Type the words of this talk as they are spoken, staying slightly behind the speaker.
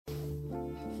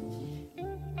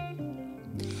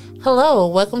Hello,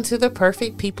 welcome to the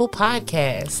Perfect People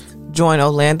Podcast. Join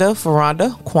Orlando,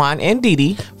 Ferranda, Quan, and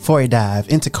Didi for a dive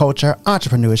into culture,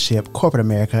 entrepreneurship, corporate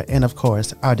America, and of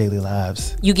course, our daily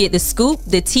lives. You get the scoop,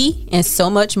 the tea, and so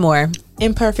much more.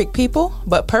 Imperfect people,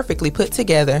 but perfectly put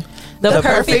together. The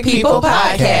Perfect People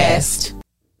Podcast.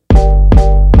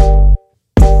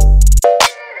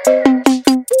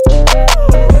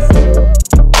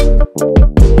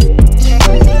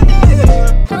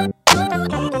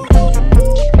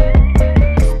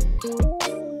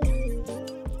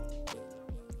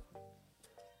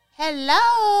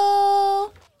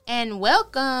 Hello and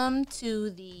welcome to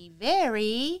the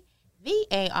very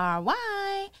VARY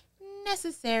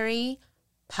necessary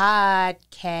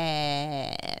podcast.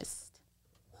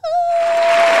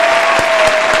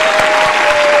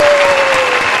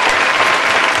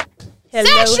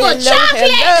 Sexual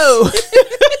chocolate.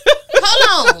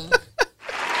 Hold on.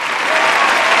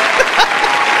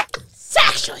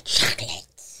 Sexual chocolate.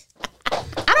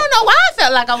 I don't know why I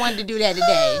felt like I wanted to do that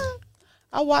today.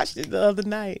 I watched it the other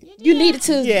night. You needed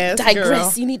to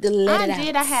digress. Girl. You need to let it out. I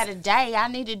did. I had a day. I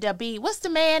needed to be. What's the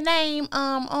man name?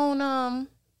 On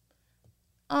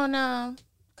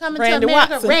Coming Randy to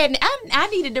America. Watson. Randy. I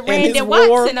needed the And Randy his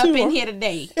Watson world up in tour. here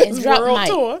today His and drop the world mic.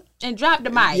 tour. And drop the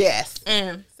mic. Yes.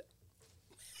 And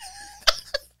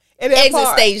And that Exit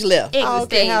part, stage left. I don't exit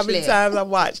care how stage many left. times I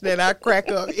watch that. I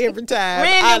crack up every time. I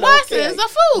Randy don't Watson care. is a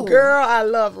fool. Girl, I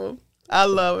love him. I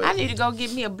love it. I need to go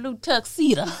get me a blue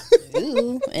tuxedo.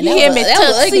 Ooh, and You hear me? that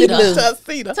was ugly blue.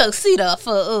 Tuxedo. Tuxedo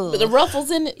for With the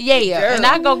ruffles in it. yeah. And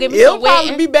I go get me It'll some probably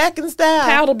wet be back in style.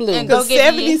 Powder blue. and go The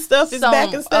get me 70s stuff is some,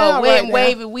 back in style wet right and now.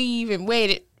 wavy weave and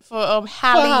waited for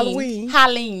Halloween.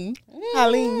 Halloween.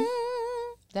 Halloween.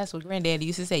 That's what Granddaddy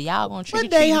used to say. Y'all gonna trick or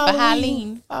What day treat for Halloween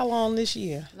Halloween. fall on this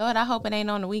year? Lord, I hope it ain't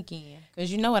on the weekend. Cause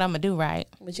you know what I'm gonna do, right?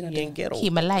 What you gonna You ain't do? get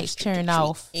Keep my lights turned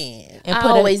off. And And I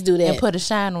always do that. And put a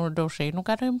shine on the door. Say, don't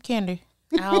got them candy.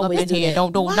 I always Up in do here. that.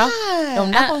 Don't Why? knock I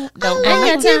ain't got Give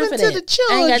time it for to that. the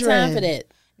I ain't got time children. for that.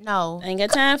 No. I ain't got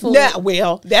time for Nah, it.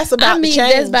 well, that's about I mean, to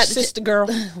change, that's about to sister girl.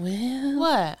 Well,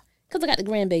 What? because I got the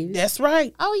grandbabies. That's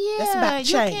right. Oh yeah. That's about to you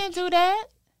change. can't do that.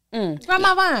 Mm.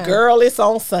 Grandma Vine. Girl, it's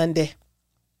on Sunday.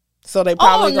 So they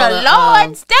probably on gonna, the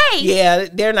Lord's Day. yeah,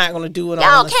 they're not gonna do it Y'all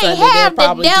on a can't Sunday. have They'll the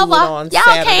probably devil. do it on Y'all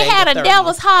Saturday can't have the 30th.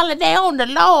 devil's holiday on the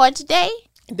Lord's Day.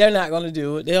 They're not gonna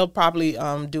do it. They'll probably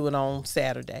do it on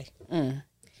Saturday.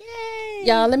 Yay.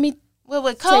 Y'all, let me Well,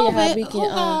 with Tell you how COVID, we who can,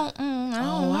 gon' I don't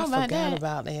know I about forgot that.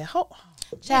 about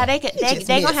that. Child, they Just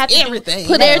gonna missed have to everything.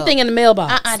 put everything in the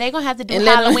mailbox. They gonna have to do And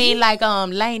let 'em- Halloween like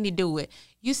Lainey do it.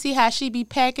 You see how she be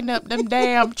packing up them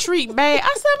damn treat bags.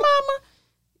 I said, Mama,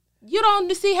 you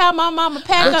don't see how my mama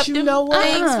pack But up you them know what?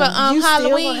 things for you Halloween.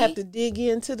 still gonna have to dig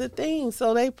into the thing,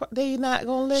 so they not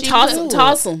gonna let Toss you them, do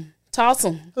toss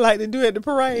them. it. Like they do at the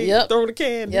parade. Yep. Throw the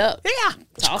candy. Yep. Yeah.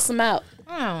 Toss them out.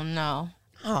 I don't know.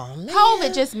 Oh man.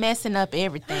 COVID just messing up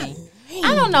everything.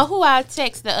 I don't know who I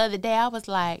texted the other day. I was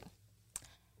like,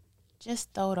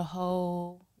 just throw the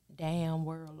whole damn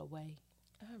world away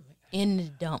in the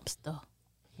dumpster.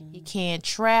 You can't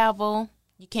travel.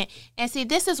 You can't. And see,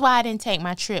 this is why I didn't take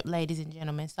my trip, ladies and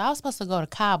gentlemen. So I was supposed to go to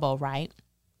Cabo, right?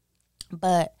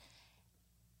 But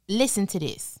listen to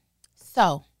this.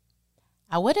 So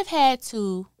I would have had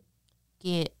to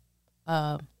get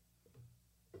a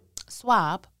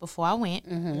swab before I went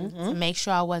to make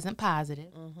sure I wasn't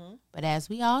positive. But as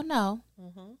we all know,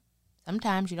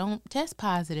 sometimes you don't test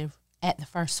positive at the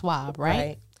first swab,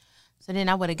 right? So then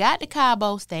I would have got to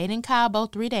Cabo, stayed in Cabo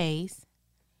 3 days,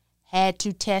 had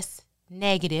to test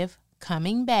negative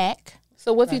coming back.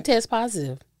 So what if you test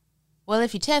positive? Well,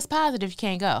 if you test positive, you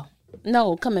can't go.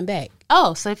 No, coming back.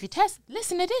 Oh, so if you test,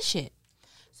 listen to this shit.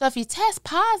 So if you test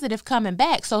positive coming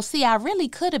back, so see, I really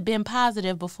could have been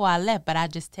positive before I left, but I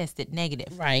just tested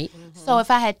negative. Right. So if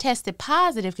I had tested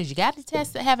positive, because you got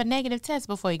to have a negative test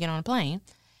before you get on a plane,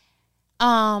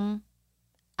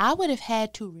 I would have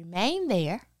had to remain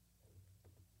there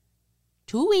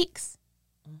 2 weeks.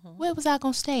 Where was I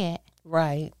gonna stay at?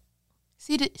 Right.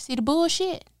 See the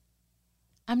bullshit.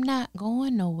 I'm not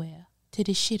going nowhere till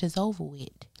this shit is over with.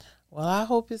 Well, I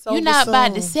hope it's over. You're not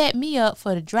about to soon. set me up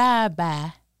for the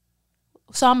drive-by.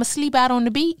 So I'm going to sleep out on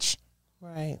the beach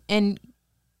Right. and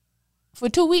for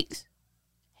 2 weeks?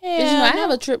 Hell Because, I no.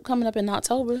 have a trip coming up in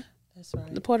October That's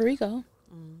right. to Puerto Rico.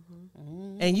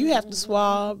 And you have to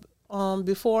swab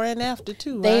before and after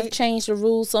too, They've right? changed the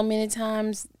rules so many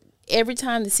times. Every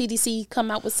time the CDC come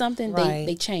out with something, Right.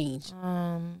 they change.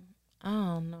 I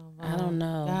don't know. I don't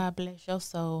know. God bless your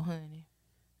soul, honey.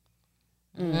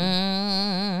 Well,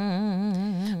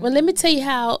 let me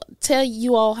tell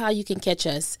you all how you can catch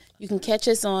us. You can catch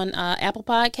us on Apple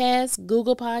Podcasts,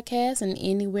 Google Podcasts, and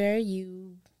anywhere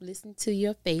you listen to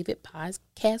your favorite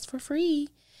podcast for free.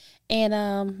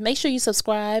 And make sure you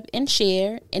subscribe and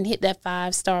share and hit that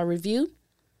 5-star review.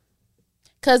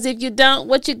 Because if you don't,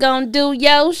 what you gonna do,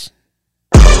 Yosh?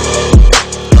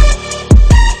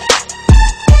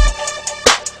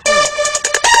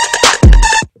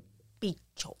 Beat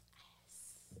your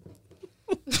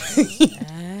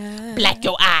ass. Black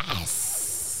your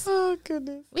ass. Oh,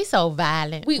 goodness. We so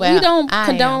violent. We Well, don't I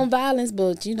condone am. violence,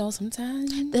 but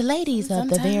sometimes The ladies of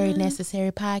the Very Sometimes.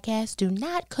 Necessary Podcast do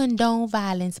not condone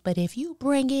violence, but if you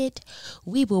bring it,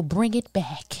 we will bring it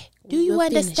back. Do you We'll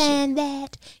finish understand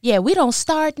that? Yeah, we don't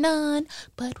start none,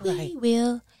 but we Right.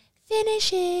 will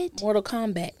finish it. Mortal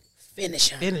Kombat, finish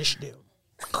him. Finish them.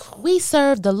 We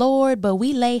serve the Lord, but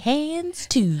we lay hands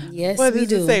too. Yes, What we does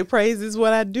do. it say? Praise is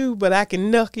what I do, but I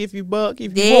can knuck if you buck.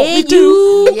 If you There want me to.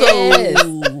 you Yes.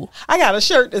 go. I got a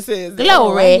shirt that says that.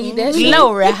 Glory, need that shit.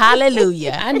 glory,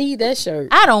 hallelujah. I need that shirt.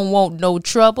 I don't want no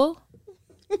trouble.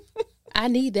 I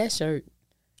need that shirt.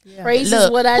 Praise is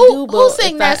Look, what I who- do, but who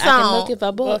sing if that I can song? look if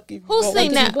I buck. Buck if you Who want sing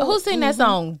me that? to. Who sing that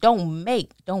song? Don't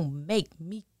make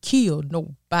me kill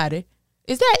nobody.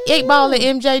 Is that 8 Ball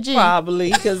and MJG?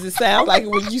 Probably, because it sounds like it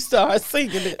when you start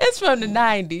singing it. It's from the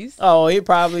 90s. Oh, it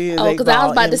probably is. Oh, because I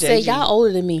was about to say MJG. y'all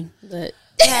older than me, but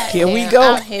Here we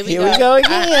go. Here Here we go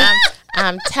again.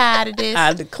 I'm tired of this.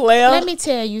 I declare. Let me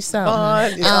tell you something.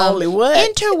 Fun is only what?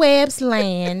 Interwebs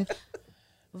land.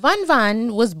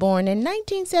 Van was born in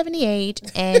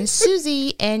 1978, and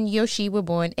Susie and Yoshi were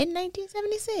born in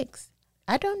 1976.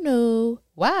 I don't know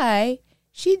why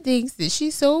she thinks that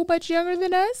she's so much younger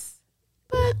than us,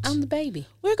 but I'm the baby,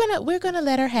 we're gonna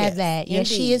let her have that. Yes,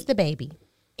 she indeed. is the baby.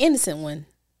 innocent one.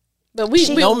 But we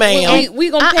No, ma'am. we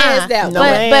gonna pass that No, one.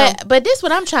 ma'am. But this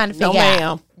what I'm trying to No, figure out.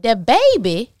 ma'am. The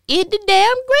baby is the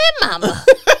damn grandmama.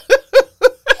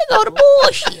 They go to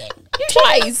bullshit.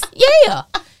 Twice. Yeah.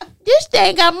 This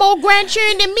thing got more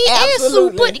grandchildren than me and Sue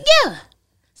Absolutely. put together.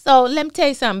 So let me tell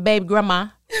you something, baby grandma.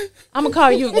 I'm gonna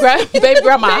call you baby grandma. Baby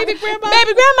grandma. Baby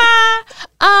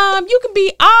grandma. You can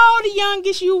be all the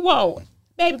youngest you want.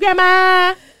 Baby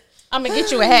grandma. I'm gonna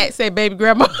get you a hat. Say baby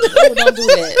grandma. Oh, don't do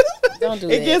that. Don't do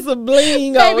It that. gets a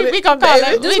bling on Baby, it. we gonna call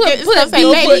Baby. it. Just We put- can put still a say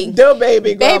You baby. put the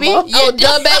baby, Baby, grandma. yeah, Oh,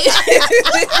 duh,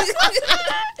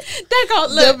 they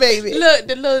gonna look, The baby. Look,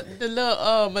 the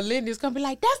little millennials gonna be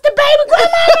like, "That's the baby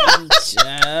grandma."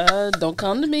 Child, don't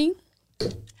come to me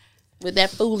with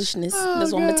that foolishness.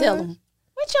 That's what I'm gonna tell them.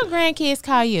 What your grandkids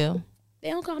call you?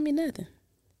 They don't call me nothing.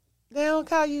 They don't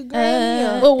call you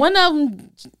granny. or- Well, one of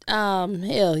them,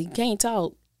 hell, he can't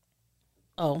talk.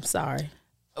 Oh, I'm sorry.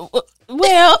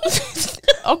 Well,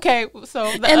 okay. So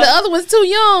And the other one's too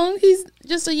young. He's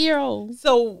just a year old.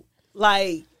 So,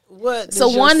 like, what does So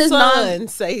your one is son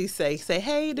say,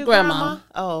 hey to Grandma. grandma?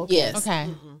 Oh, okay. Yes. okay.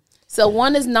 So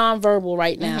one is nonverbal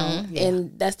right now,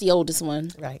 and that's the oldest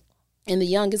one. Right. And the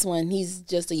youngest one, he's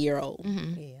just a year old.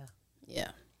 Yeah.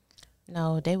 Yeah.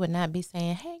 No, they would not be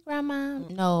saying, "Hey, grandma."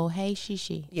 No, hey,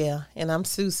 shishi. Yeah. And I'm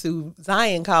Susu.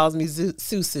 Zion calls me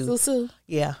Susu. Susu.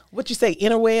 Yeah. What you say,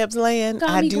 interwebs land? Call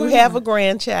I me do grandma. have a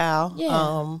grandchild.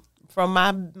 Yeah. From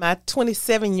my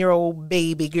 27-year-old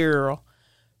baby girl.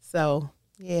 So,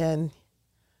 yeah, and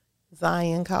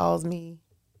Zion calls me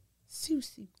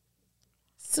Susu.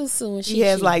 Susu and She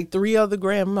has like 3 other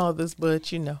grandmothers,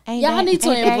 but you know. Ain't Y'all that- need to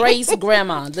ain't that- embrace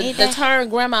grandma. The Ain't that- term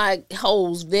grandma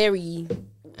holds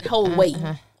hold weight.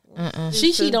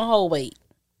 She don't hold weight.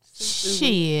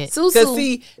 Shit. Because Susu.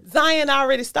 see, Zion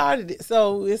already started it,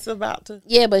 so it's about to.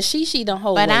 Yeah, but she don't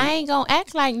hold But weight. I ain't gonna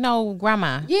act like no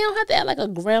grandma. You don't have to act like a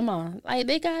grandma. Like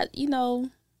they got,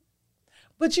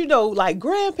 But you know, like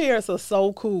grandparents are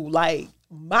so cool. Like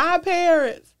my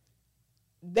parents,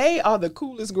 they are the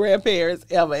coolest grandparents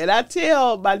ever. And I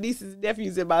tell my nieces and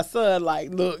nephews and my son,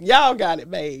 like, look, y'all got it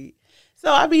made.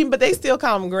 So I mean, but they still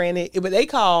call him granny, but they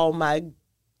call my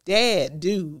dad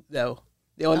dude though.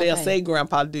 Or they'll Okay. say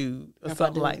grandpa dude or Grandpa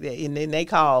something dude. like that. And then they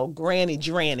call granny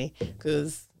Dranny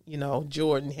because, you know,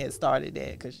 Jordan had started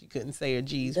that because she couldn't say her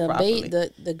G's properly.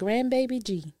 the grandbaby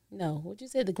G. No, what you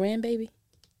said, the grandbaby?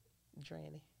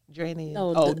 Dranny.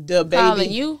 No, Oh, the- the baby.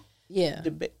 Calling you Yeah,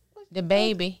 The, ba- the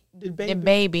baby, the the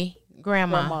baby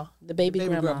grandma. grandma. the baby,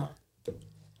 grandma.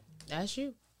 That's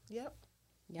you. Yep.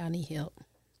 Y'all need help.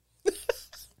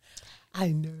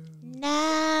 I know.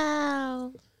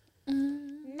 No.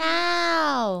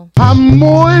 No. I'm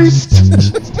moist.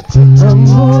 I'm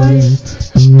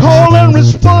moist. Call and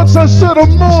response, I said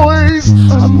I'm moist.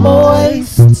 I'm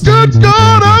moist. Good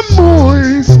God, I'm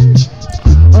moist.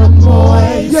 I'm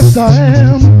moist. Yes, I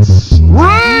am.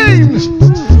 Rain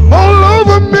all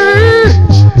over me.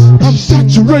 I'm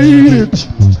saturated.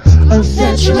 I'm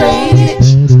saturated.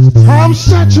 I'm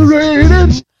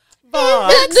saturated.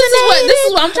 This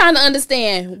is what I'm trying to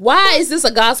understand. Why is this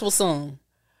a gospel song?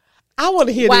 I want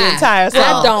to hear Why? the entire song.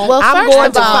 I don't. Well, I'm first going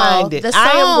of to all, find it. the I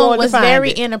am song going to was find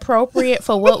very it. inappropriate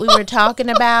for what we were talking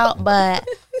about, but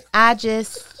I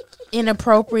just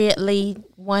inappropriately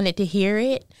wanted to hear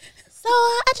it, so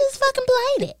I just fucking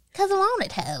played it because I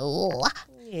wanted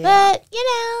to. But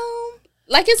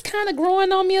Like, it's kind of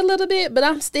growing on me a little bit, but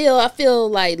I feel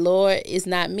like, Lord, it's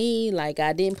not me. Like,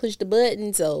 I didn't push the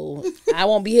button, so I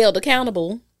won't be held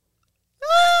accountable.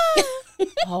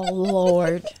 oh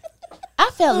Lord, I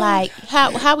felt like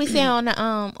how we say on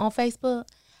Facebook.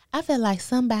 I felt like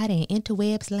somebody in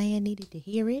interwebs land needed to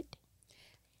hear it.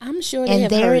 I'm sure they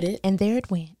have heard it. And there it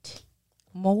went.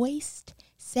 Moist,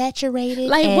 saturated.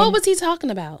 Like, and what was he talking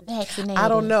about? vaccinated. I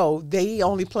don't know. They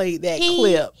only played that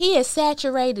clip. He is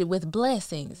saturated with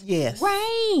blessings. Yes.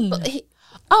 Rain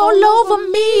all over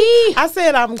me. I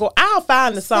said I'll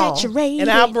find the song Saturated.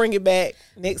 and I'll bring it back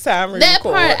next time we That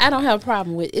record. part I don't have a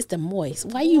problem with. It's the moist.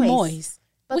 Why you moist?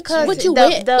 Because What you the-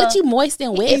 wet? the- What you moist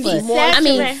and wet It's for? moist I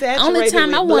mean, and only saturated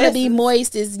time I with want to be blessings.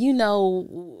 moist is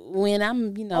when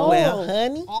I'm Well,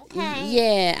 honey. Okay.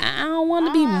 yeah. I don't want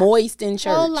to be moist in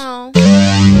church. Hold on.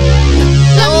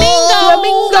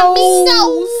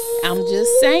 Flamingos. I'm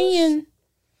just saying.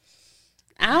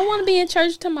 I don't want to be in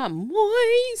church till I'm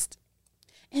moist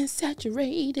and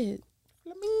saturated.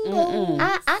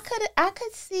 I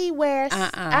could see where Uh-uh.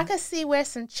 I could see where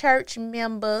some church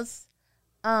members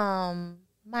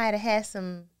might have had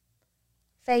some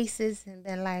faces and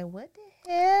been like, what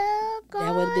the hell going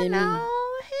That would've been me. on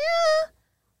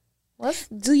here?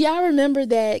 Do y'all remember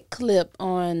that clip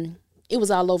on? It was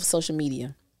all over social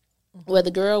media, where the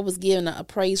girl was giving a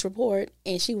praise report,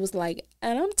 and she was like,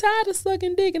 "And I'm tired of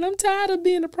sucking dick, and I'm tired of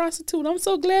being a prostitute. I'm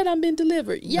so glad I'm been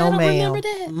delivered." Y'all No, don't ma'am. remember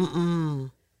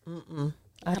that?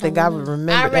 I think I would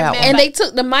remember that remember. one. And they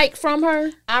took the mic from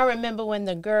her. I remember when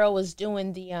the girl was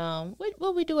doing the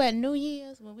what we do at New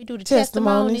Year's when we do the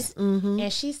testimonies,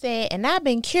 and she said, "And I've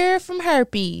been cured from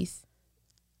herpes."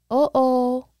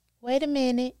 Wait a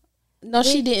minute, No,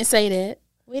 she didn't say that.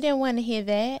 we didn't want to hear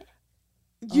that.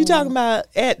 You talking about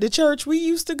at the church we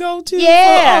used to go to?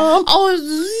 Yeah. Oh,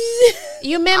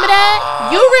 You remember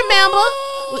that?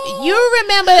 You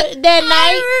remember that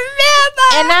night?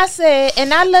 And I said,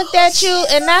 and I looked at you,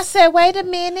 and I said, "Wait a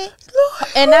minute."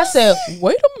 And I said,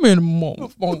 "Wait a minute,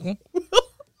 motherfucker."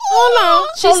 Hold on.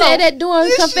 she said that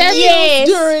during confession. Yes.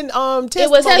 during It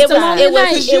was testimony. it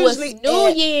night. was Usually New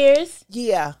at- Year's,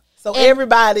 Yeah. So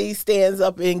everybody stands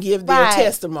up and give their Right.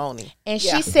 testimony. and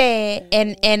Yeah. she said,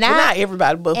 and Well, not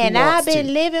everybody, but who and wants I've been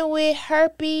to. living with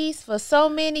herpes for so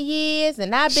many years,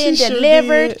 and I've been She sure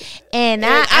delivered, did. and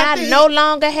And I I think- no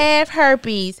longer have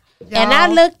herpes. And I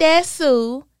Y'all. looked at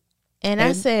Sue, and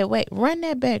I said, "Wait, run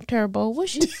that back, Turbo. What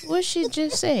she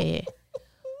just said?"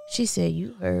 She said,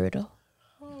 "You heard her."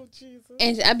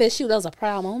 And I bet that was a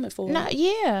proud moment for her. No,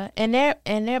 yeah, and they're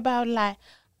about like,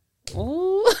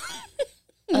 Ooh.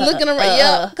 Looking around,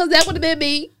 yeah, because that would have been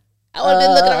me. I would have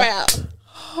been looking around.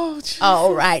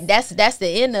 "Oh, right, that's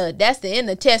the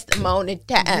inner testimony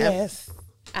time." Yes.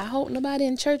 I hope nobody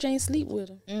in church ain't sleep with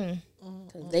her.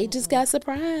 Cause they just got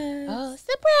surprised. Oh,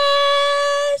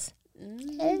 surprise!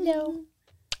 Hello,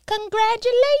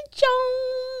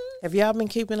 congratulations. Have y'all been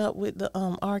keeping up with the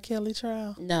R. Kelly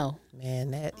trial? No.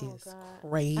 Man, that is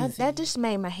crazy. That just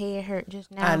made my head hurt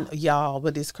just now. Y'all,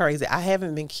 but it's crazy. I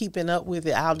haven't been keeping up with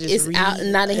it. I'll just It's read out-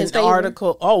 not in his an favor?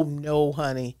 article. Oh no,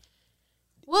 honey.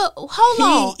 Well, hold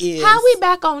on. is- How we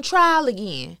back on trial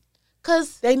again?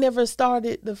 Cause They never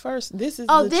started the first. This is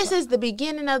this is the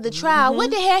beginning of the trial.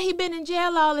 What the hell he been in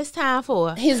jail all this time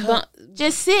for? His bond.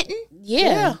 Just sitting?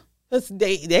 yeah.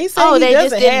 They say Oh, he they just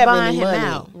doesn't didn't have bond any him money,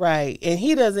 out. right? And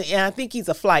he doesn't. And I think he's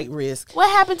a flight risk. What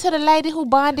happened to the lady who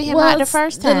bonded him out the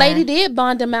first time? The lady did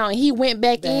bond him out, and he went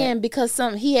back in because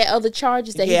he had other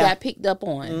charges that he Yeah. got picked up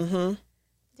on. Mm-hmm.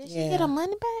 Did she get her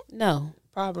money back? No,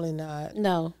 Probably not.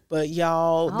 no. But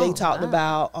y'all, they Oh, talked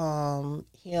wow. about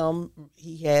him.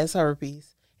 He has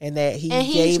herpes, and that he And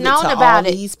he's gave it known to about all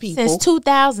it these people. since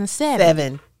 2007.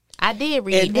 7. I did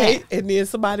read And, that. and then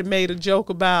somebody made a joke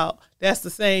about that's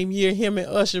the same year him and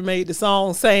Usher made the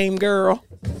song "Same Girl."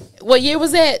 What year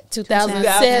was that?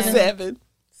 2007. 2007.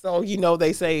 So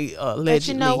they say allegedly. But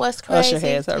you know what's crazy? Usher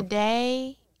has herpes.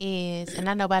 Today is, and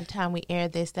I know by the time we air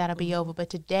this, that'll be over, but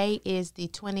today is the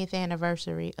 20th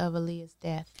anniversary of Aaliyah's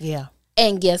death. Yeah,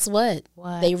 And guess what?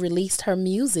 What? They released her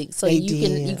music, so They you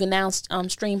did. can now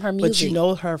stream her music.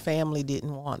 but her family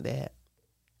didn't want that.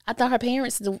 I thought her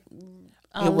parents. It was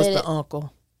let the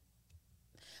uncle.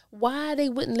 Why they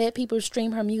wouldn't let people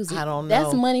stream her music? I don't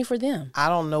That's know. money for them. I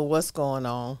don't know what's going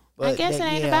on. But I guess it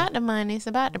ain't yeah. about the money. It's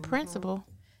about the principle.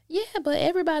 Yeah, but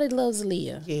everybody loves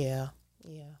Aaliyah. Yeah.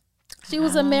 She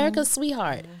was America's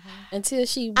sweetheart until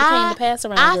she became the pass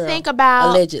around girl. I think about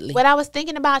allegedly. what I was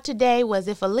thinking about today was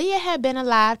if Aaliyah had been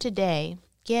alive today,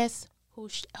 guess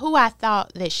who I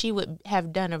thought that she would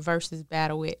have done a versus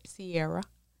battle with? Sierra.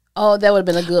 Oh, that would have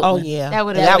been a good Oh one. yeah, That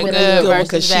would have been a good one versus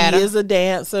because she battle. is a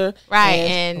dancer, Right,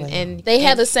 and They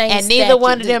have the same and neither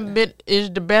one of stature. them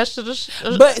is the best of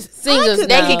the. But Singers I could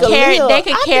now. think They could carry- Aaliyah- they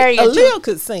could I carry think it too. Aaliyah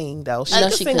could sing though. She No,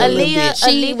 could she sing couldn't. a little Aaliyah, bit.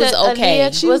 She was okay.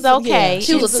 Aaliyah She was was- okay. yeah,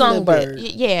 She was a songbird.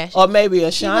 Yeah, Or maybe she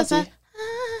was Ashanti.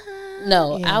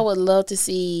 No, Yeah. I would love to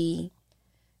see.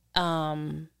 who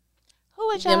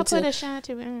would them y'all two. put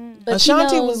Ashanti with? But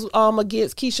Ashanti you know, was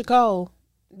against Keisha Cole.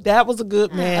 That was a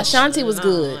good match. Ashanti was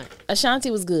good.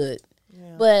 Ashanti was good.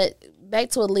 But back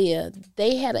to Aaliyah,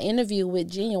 they had an interview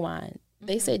with Genuine.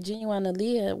 They said Genuine and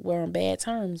Aaliyah were on bad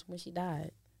terms when she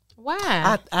died.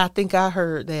 Why? I think I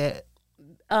heard that.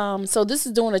 So this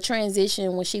is during a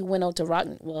transition when she went on to rock.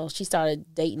 Well, she started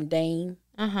dating Dame,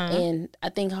 and I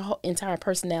think her whole entire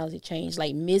personality changed.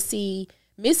 Like Missy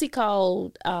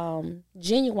called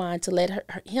Genuine to let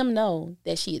him know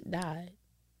that she had died.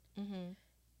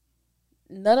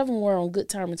 None of them were on good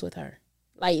terms with her.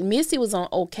 Like Missy was on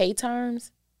okay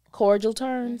terms, cordial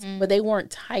terms, but they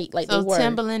weren't tight like so they were.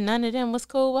 Timbaland, none of them was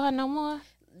cool with her no more.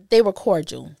 They were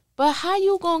cordial. But how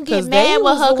you gonna get Because mad they with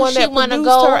was her the because one she that want to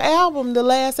produced her go? album, the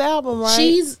last album,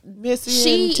 right?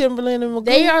 Missy and Timberland and Magoo.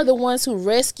 They are the ones who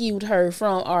rescued her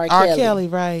from R. R. Kelly. Kelly,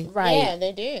 right? Right. Yeah,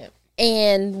 they did.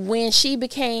 And when she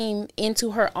became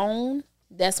into her own,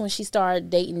 that's when she started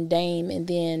dating Dame and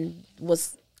then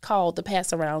was called the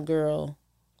pass around girl.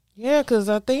 Yeah, because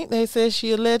I think they said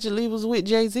she allegedly was with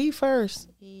Jay-Z first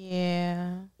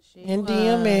Yeah, she and was.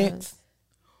 DMX.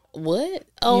 What?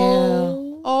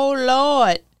 Oh. Oh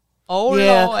Lord. Oh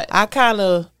yeah, Lord.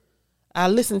 I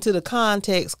listened to the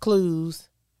context clues.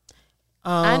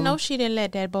 I know she didn't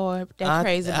let that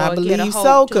crazy boy I get a believe hold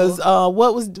so, to her.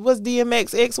 because what's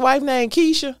DMX ex-wife name?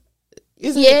 Keisha.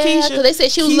 Isn't Yeah, it Keisha? because they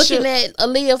said she was Keisha- looking at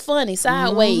Aaliyah funny,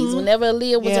 sideways. Whenever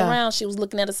Aaliyah was Yeah. around, she was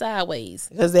looking at her sideways.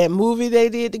 Because that movie they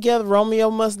did together, Romeo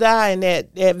Must Die, and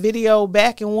that video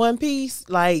Back in One Piece,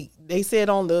 like they said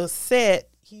on the set,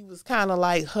 he was kind of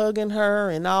like hugging her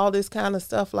and all this kind of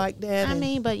stuff like that. I and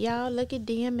mean, but y'all look at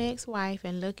DMX wife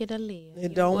and look at Aaliyah.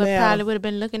 It don't You matter. probably would have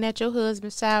been looking at your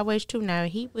husband sideways too. Now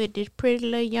he with this pretty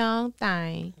little young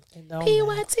thing. it don't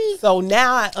matter. PYT. So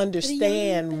now I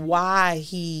understand why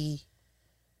he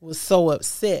was so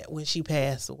upset when she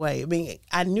passed away. I mean,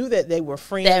 I knew that they were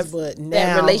friends, but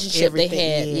now relationship they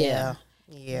everything- had,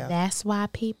 yeah. That's why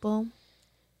people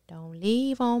don't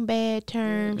leave on bad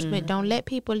terms, but don't let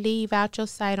people leave out your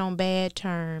sight on bad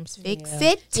terms. Fix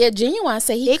it. Yeah, Genuine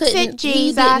said he Fix it, couldn't. He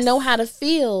Jesus. didn't know how to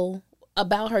feel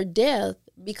about her death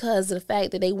because of the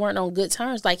fact that they weren't on good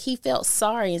terms. Like he felt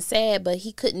sorry and sad, but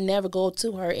he could never go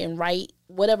to her and right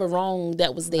whatever wrong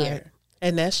that was there. Right.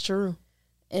 And that's true.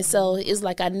 And so it's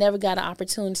like I never got an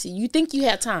opportunity. You think you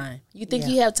have time. You think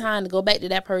you have time to go back to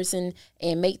that person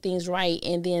and make things right,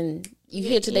 and then you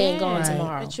here today and gone Right.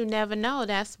 tomorrow. But you never know.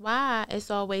 That's why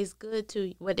it's always good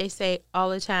to what they say all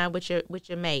the time with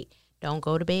your mate. Don't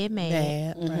go to bed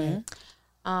mad. Bad,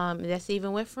 That's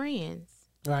even with friends.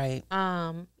 right.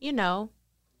 You know,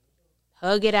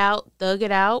 hug it out, thug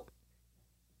it out.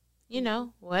 You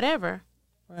know, whatever.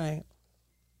 Right.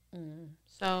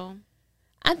 So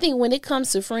I think when it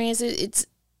comes to friends,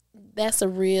 that's a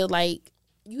real, like,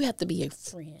 you have to be a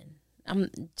friend. I'm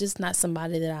just not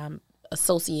somebody that I'm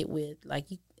associate with. Like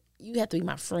you have to be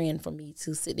my friend for me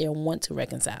to sit there and want to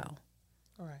reconcile.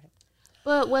 Right.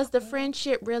 but was the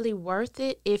friendship really worth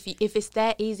it if it's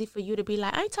that easy for you to be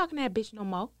like, I ain't talking to that bitch no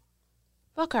more.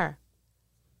 Fuck her.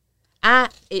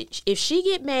 If she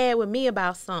get mad with me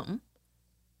about something,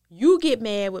 you get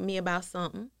mad with me about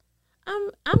something,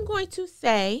 I'm going to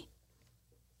say,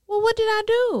 well, what did I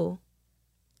do?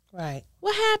 Right.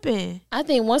 What happened? I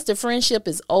think once the friendship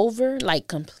is over, like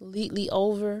completely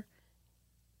over,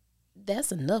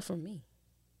 that's enough for me.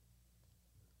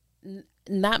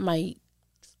 Not my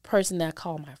person that I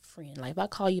call my friend. Like if I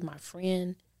call you my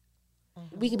friend,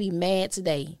 we could be mad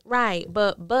today. Right,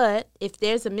 but if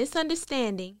there's a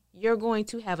misunderstanding, you're going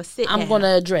to have a sit down. I'm going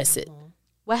to address it.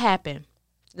 What happened?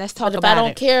 Let's talk But if about I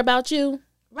don't it. care about you,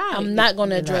 Right. I'm not going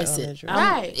to You're not address gonna it. address it.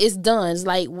 Right. It's done. It's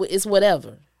like it's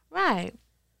whatever. Right.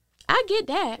 I get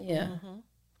that. Yeah.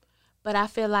 But I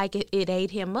feel like it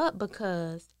ate him up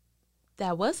because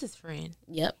that was his friend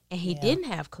Yep. and he didn't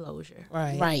have closure.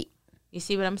 Right. Right. You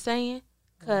see what I'm saying?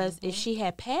 Because if she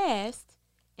had passed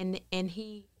and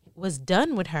he was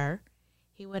done with her,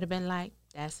 he would have been like,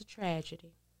 that's a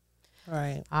tragedy.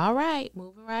 Right. All right,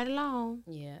 moving right along.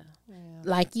 Yeah.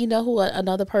 Like, you know who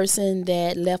another person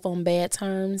that left on bad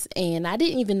terms, and I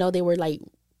didn't even know they were like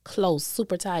close,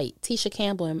 super tight. Tisha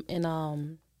Campbell and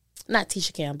not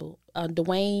Tisha Campbell,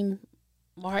 Dwayne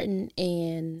Martin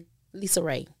and Lisa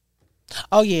Ray.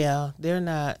 Oh yeah, they're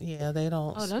not. Yeah, they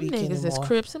don't. Oh, them speak niggas anymore. is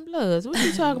Crips and Bloods. What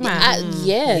you talking about?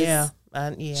 Yes. Yeah.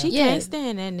 Yeah. She Yeah. can't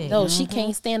stand that nigga. No, she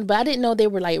can't stand. But I didn't know they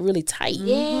were like really tight.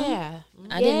 Yeah.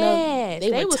 I didn't know Yes,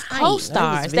 they were was tight.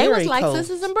 co-stars. They They was was very like close.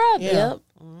 sisters and brothers. Yeah. Yep.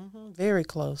 Very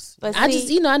close. But I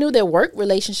see, just, I knew their work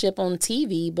relationship on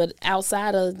TV, but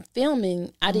outside of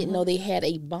filming, I didn't know they had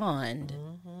a bond.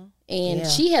 And Yeah.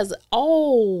 she has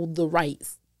all the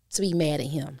rights to be mad at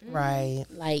him, Right.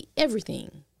 like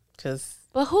everything. Because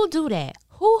but who do that?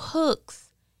 Who hooks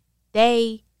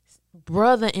they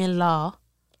brother-in-law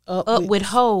up with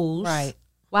hoes Right.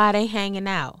 while they hanging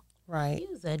out? Right. He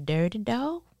was a dirty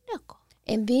dog. Nickel.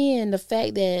 And then the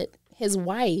fact that his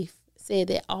wife said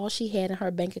that all she had in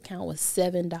her bank account was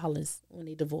 $7 when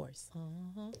they divorced.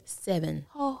 $7.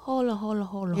 Oh, hold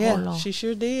on. Yeah, she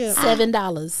sure did.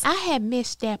 $7. I had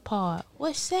missed that part.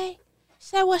 What say?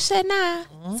 Say what's that now?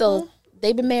 So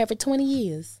they've been married for 20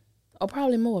 years. Or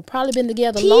probably more. Probably been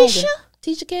together Tisha? longer.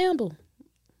 Tisha Campbell.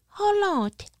 Hold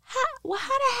on. How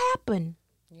that happen?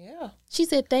 Yeah. She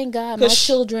said, thank God my 'Cause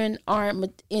children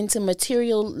aren't into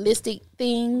materialistic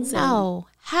things. and- No.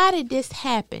 How did this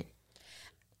happen?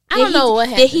 I don't know what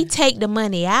Did happened. he take the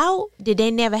money out? Did they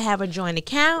never have a joint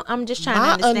account? I'm just trying to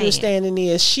My understand. understanding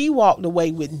is she walked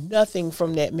away with nothing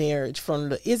from that marriage.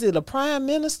 Is it a prime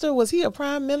minister? Was he a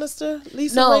prime minister?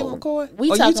 Lisa No, Ray McCoy? we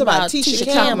Or you talking about Tisha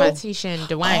Talking Campbell. about Tisha and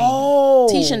Dwayne. Oh.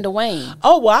 Tisha and Dwayne.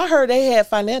 Oh, well, I heard they had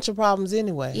financial problems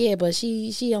anyway. Yeah, but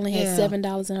she only had Yeah.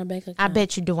 $7 in her bank account. I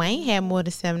bet you Dwayne had more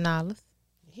than $7.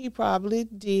 He probably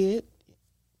did.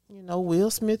 You know, Will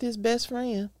Smith is best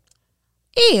friend.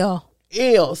 Ew.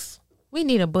 Else. We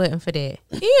need a button for that.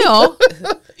 Ew.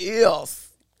 Else.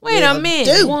 Wait a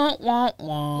minute. Womp, womp,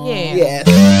 womp. Yeah.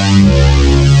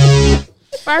 Yes.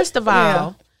 First of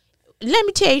all, let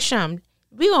me tell you something.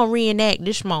 We gonna reenact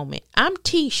this moment. I'm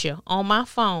Tisha on my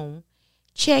phone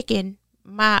checking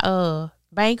my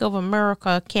Bank of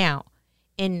America account,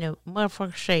 and the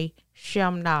motherfucker say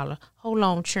 $7. Hold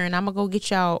on, churn. I'm gonna go get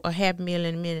y'all a Happy Meal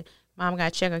in a minute. Mom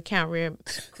gotta check her account real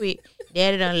quick.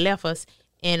 Daddy done left us,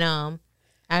 and I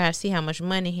gotta see how much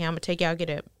money here. I'm gonna take y'all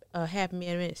get a Happy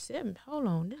Meal in a minute. Hold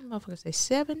on, this motherfucker say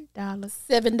 $7.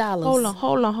 $7.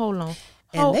 Hold on.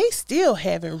 And they still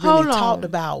haven't Hold really on. talked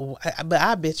about, but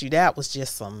I bet you that was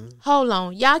just some. Hold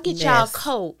on, y'all get y'all Mess.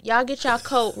 coat. Y'all get y'all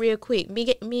coat real quick.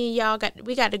 Me and y'all got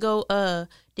to go to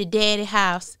Daddy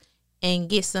house and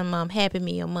get some Happy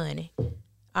Meal money.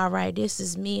 All right, this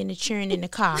is me and the churn in the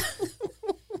car.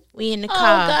 We in the Oh,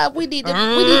 car. God, we need to go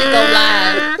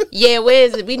live. Yeah, where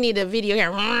is it? We need a video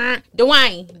here.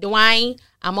 Dwayne,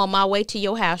 I'm on my way to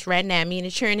your house right now. Me and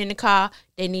the churn in the car.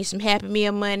 They need some Happy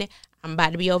Meal money. I'm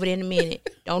about to be over there in a minute.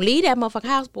 Don't leave that motherfucking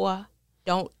house, boy.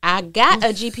 I got a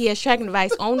GPS tracking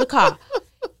device on the car.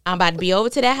 I'm about to be over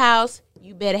to that house.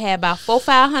 You better have about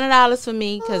 $400-$500 for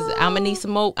me, because I'm gonna need some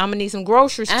more. I'm gonna need some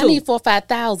groceries too. I need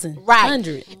 4,000-5,000. Right.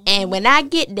 100. And when I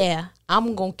get there,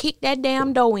 I'm going to kick that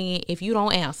damn door in if you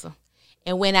don't answer.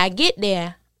 And when I get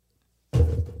there,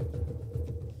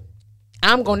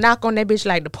 I'm going to knock on that bitch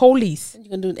like the police. You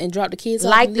gonna do and drop the kids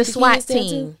off Like and the leave SWAT kids there, team.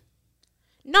 too?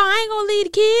 No, I ain't going to leave the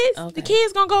kids. Okay. The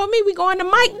kids going to go with me. We going to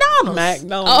McDonald's.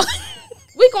 McDonald's.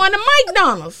 We going to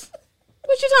McDonald's.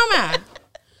 What you talking about?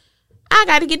 I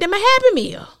got to get them a Happy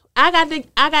Meal. I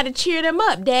got to cheer them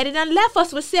up. Daddy done left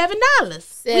us with $7.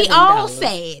 We all $7.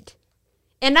 sad.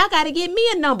 And I got to get me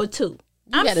a number 2.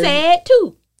 I'm gotta- sad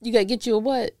too. You gotta get you a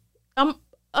what?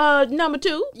 Number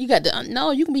 2. You got to no.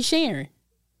 You can be sharing.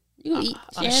 You can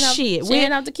be Shit,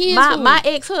 sharing out the kids. food. My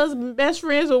ex-husband best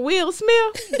friends with Will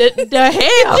Smith. The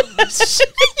hell,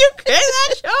 shit, you crazy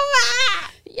out your mind.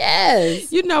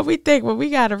 Yes. You know we think when we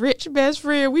got a rich best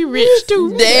friend, we rich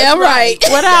too. Damn right.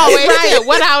 What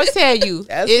I always tell you,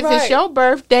 That's if right. it's your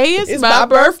birthday, it's my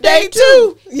birthday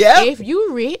too. Yep. If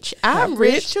you rich, I'm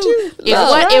rich too. That's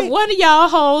right. If one of y'all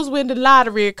hoes win the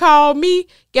lottery and call me,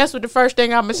 guess what the first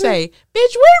thing I'm gonna say?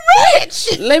 Bitch, we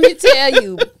rich. Let me tell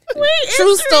you.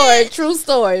 True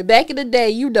story. Back in the day,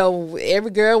 you know,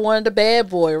 every girl wanted a bad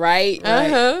boy, right?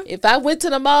 Uh-huh. If I went to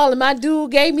the mall and my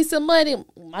dude gave me some money,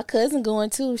 my cousin going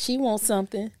too. She wants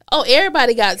something. Oh,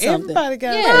 everybody got something. Everybody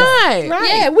got Yes.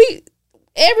 Right. Yeah,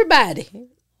 everybody.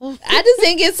 I just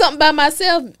didn't get something by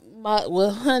myself.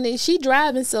 Well, honey, she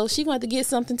driving, so she going to get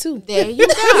something too. There you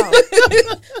go.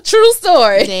 True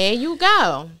story. There you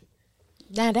go.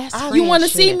 Now that's You want to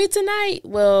friendship. see me tonight?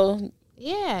 Well,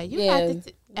 Yeah, you Yeah. got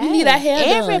to. We need our hair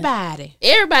done.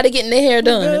 Everybody. Getting their hair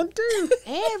done. Done too.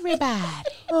 Everybody.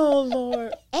 Oh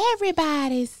Lord.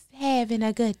 Everybody's having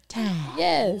a good time.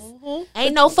 Yes,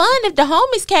 Ain't no fun if the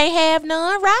homies can't have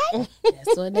none, right?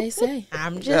 that's what they say.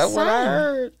 I'm just That's what I saying.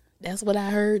 heard. That's what I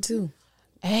heard too.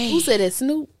 Hey, Who said that?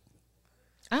 Snoop?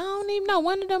 I don't even know.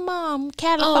 One of them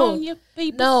California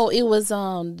people. No, it was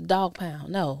Dog Pound.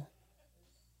 No,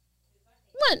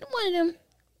 one of them.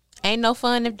 Ain't no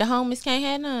fun if the homies can't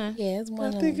have none. Yeah, it's one I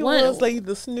of them. think it One, was like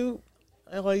either Snoop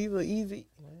or either Easy.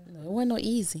 no, it wasn't no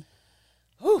easy.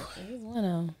 Whew. It was one of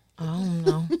them. I don't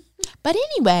know. But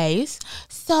anyways,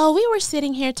 so we were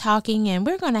sitting here talking, and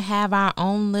we're going to have our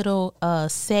own little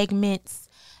segments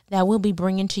that we'll be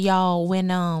bringing to y'all when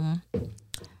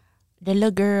the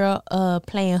little girl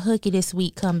playing hooky this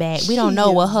week come back. We don't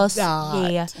know what her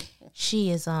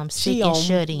she is sick and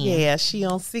shut in. Yeah, she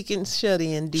on sick and shut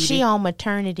in duty. She on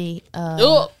maternity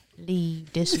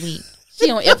leave this week. She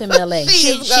on FMLA.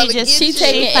 she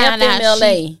taking found out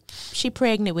FMLA. She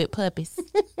pregnant with puppies.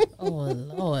 Oh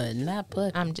Lord, not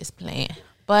puppy. I'm just playing.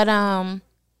 But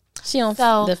She on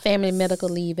So- the Family Medical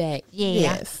Leave Act. yeah.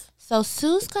 Yes. So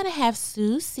Sue's gonna have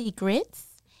Sue's secrets,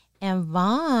 and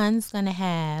Vaughn's gonna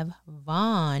have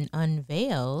Vaughn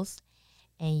unveils,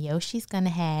 and Yoshi's gonna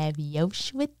have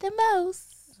Yosh with the most.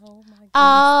 Oh my God.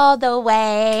 All the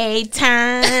way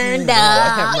turned Lord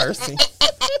have up. mercy.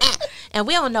 And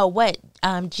we don't know what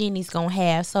Jeannie's going to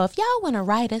have. So if y'all want to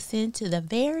write us into the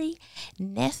very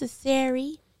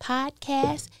necessary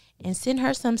podcast and send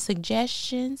her some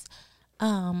suggestions,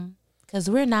 because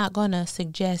we're not going to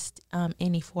suggest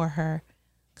any for her,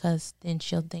 because then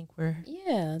she'll think we're...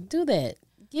 Yeah, do that.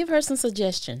 Give her some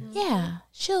suggestions. Yeah,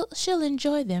 she'll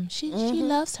enjoy them. She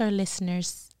loves her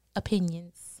listeners'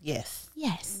 opinions. Yes.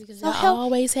 Yes. Because So I help,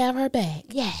 always have her back.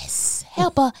 yes,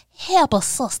 help a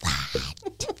sister.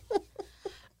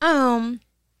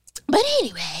 But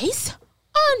anyways,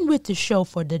 on with the show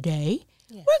for the day.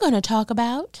 We're gonna talk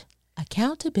about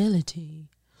accountability.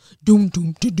 Doom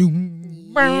doom da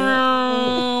doom.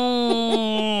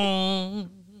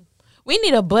 We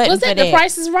need a button Was for that that. The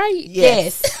Price is Right?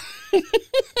 Yes.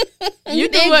 You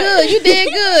did good. You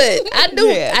did good.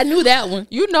 Yes. I knew that one.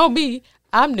 You know me.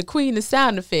 I'm the queen of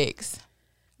sound effects.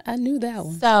 I knew that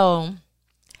one. So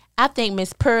I think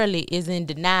Miss Pearly is in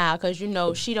denial because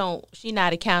she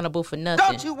not accountable for nothing.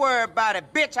 Don't you worry about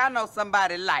it, bitch. I know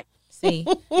somebody like. See,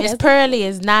 Miss Pearly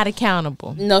is not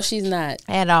accountable No, she's not.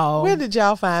 at all. Where did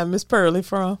y'all find Miss Pearly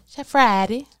from?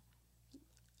 Friday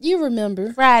You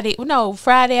remember? Friday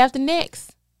after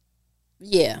next.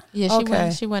 Yeah. Yeah,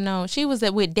 Okay. she went on. She was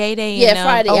with Day Day and Yeah,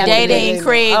 Friday after Day Day next. and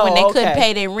Craig when they Oh, couldn't okay.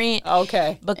 pay their rent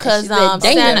Okay. because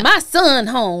Dang, my son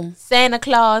home. Santa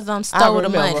Claus I stole the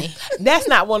remember. money. That's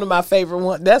not one of my favorite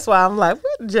ones. That's why I'm like,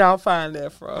 where did y'all find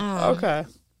that from? Okay.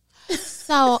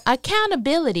 So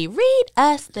accountability. Read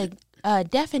us the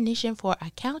definition for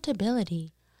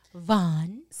accountability,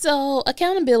 Vaughn. So,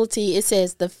 accountability, it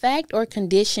says the fact or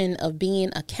condition of being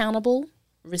accountable,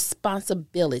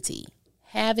 responsibility,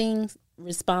 having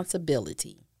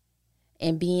responsibility,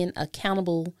 and being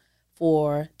accountable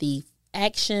for the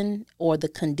action or the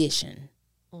condition.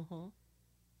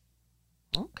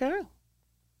 Okay.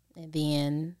 And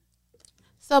then,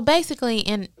 So basically,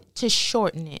 to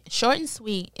shorten it, short and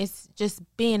sweet, it's just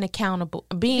being accountable,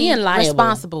 being liable.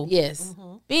 responsible. Yes.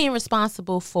 Being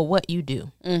responsible for what you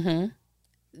do.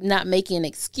 Not making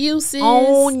excuses.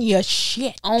 Own your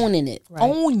shit. Owning it.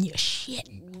 Own your shit.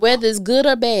 Whether it's good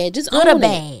or bad. Just Good own or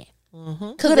bad. it.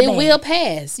 Because Good or it bad. will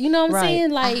pass. You know what I'm Right.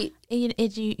 saying? Like,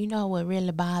 You know what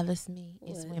really bothers me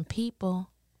is when people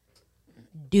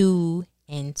do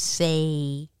and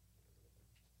say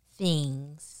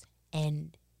things,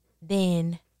 and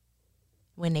then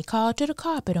when they call to the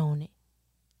carpet on it,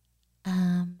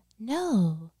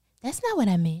 no, that's not what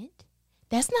I meant.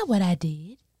 That's not what I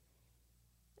did.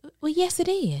 Well, yes, it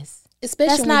is. especially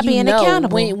That's when not you being know,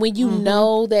 accountable. when you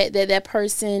know that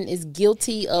person is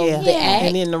guilty of Yeah. the act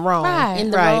And in the wrong. Right.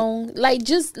 in the Right. wrong. Like,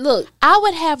 just look. I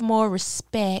would have more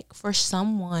respect for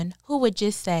someone who would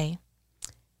just say,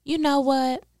 you know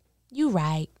what? You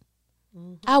right.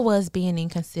 I was being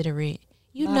inconsiderate.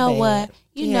 You My know bad. what?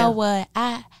 You Yeah. know what?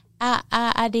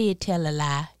 I did tell a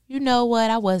lie. You know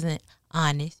what? I wasn't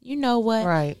honest. You know what?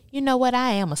 Right. You know what?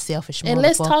 I am a selfish And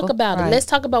let's motherfucker. talk about it. Right. Let's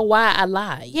talk about why I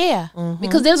lied. Yeah.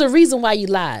 Because there's a reason why you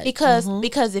lied.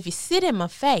 Because if you sit in my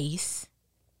face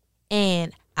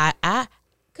and I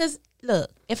cuz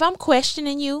look, if I'm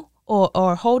questioning you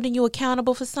or holding you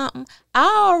accountable for something, I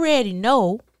already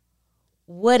know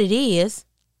what it is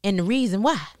and the reason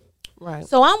why. Right.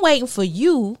 So I'm waiting for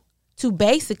you to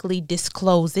basically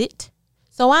disclose it.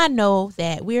 So I know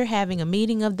that we're having a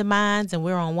meeting of the minds and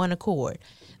we're on one accord.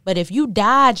 But if you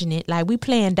dodging it, like we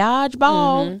playing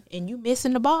dodgeball and you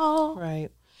missing the ball, Right.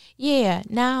 yeah,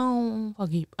 now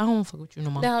I don't fuck with you no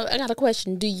more. Now, I got a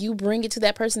question. Do you bring it to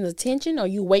that person's attention or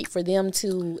you wait for them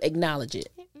to acknowledge it?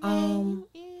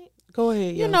 Go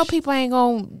ahead. You know, people ain't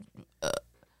gonna.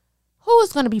 Who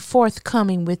is gonna be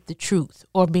forthcoming with the truth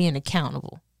or being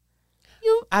accountable?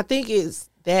 I think it's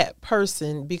that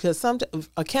person, because sometimes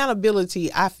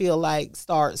accountability, I feel like,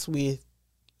 starts with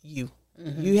you.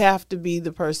 You have to be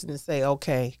the person to say,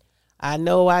 okay, I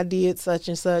know I did such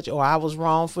and such, or I was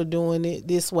wrong for doing it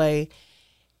this way.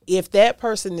 If that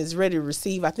person is ready to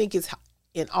receive, I think it's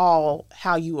in all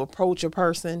how you approach a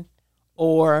person,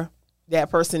 or that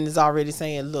person is already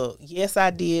saying, look, yes, I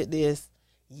did this.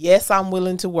 Yes, I'm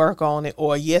willing to work on it.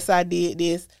 Or yes, I did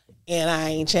this and I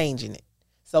ain't changing it.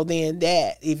 So then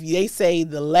that, if they say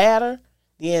the latter,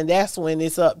 then that's when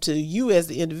it's up to you as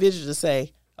the individual to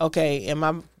say, okay, am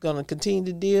I going to continue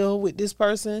to deal with this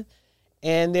person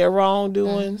and their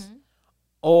wrongdoings,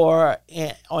 or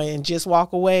just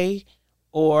walk away,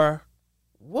 or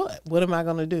what? What am I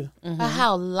going to do? But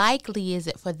how likely is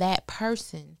it for that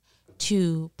person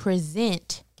to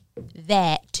present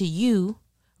that to you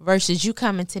versus you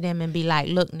coming to them and be like,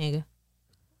 look, nigga,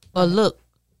 or look,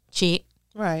 chick,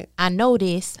 Right. I know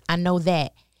this, I know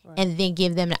that, and then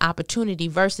give them the opportunity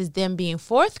versus them being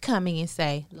forthcoming and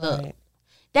say, look, Right.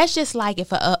 that's just like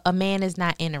if a man is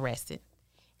not interested.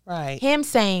 Right.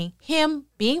 Him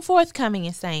being forthcoming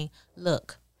and saying,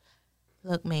 look,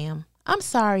 ma'am, I'm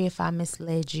sorry if I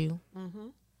misled you,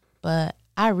 but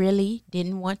I really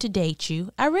didn't want to date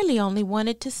you. I really only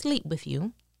wanted to sleep with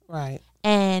you. Right.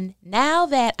 And now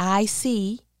that I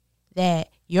see that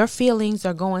your feelings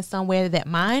are going somewhere that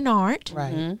mine aren't,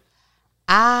 Right.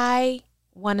 I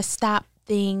want to stop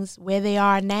things where they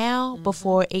are now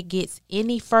before it gets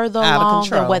any further Out of along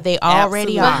control. than what they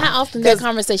already Absolutely. But are. how often that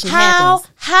conversation How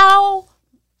happens?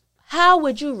 how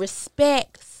would you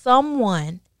respect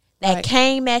someone that Right.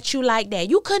 came at you like that?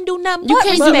 You couldn't do nothing. You but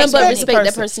can't do respect nothing but that respect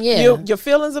that person, yeah. Your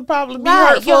feelings will probably be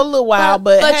Right, hurt for a little while,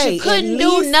 but hey, you couldn't at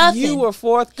do least nothing. you were He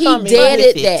forthcoming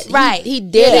deaded with that. it. Right. He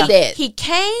deaded that. He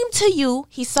came to you.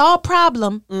 He saw a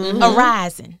problem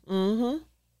arising.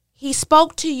 He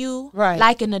spoke to you Right.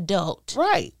 like an adult,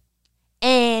 Right.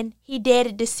 and he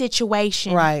deaded the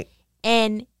situation. Right.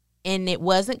 And it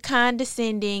wasn't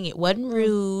condescending. It wasn't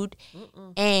rude.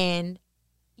 And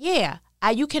yeah,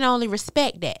 you can only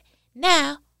respect that.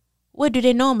 Now, what do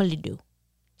they normally do?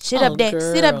 Sit up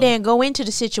there and go into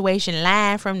the situation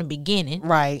lying from the beginning.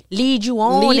 Right. Lead you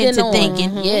on Leading into on.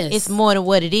 thinking Yes. it's more than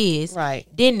what it is. Right.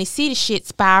 Then they see the shit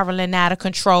spiraling out of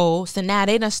control. So now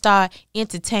they done start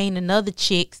entertaining other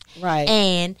chicks. Right.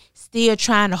 And still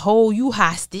trying to hold you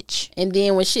hostage. And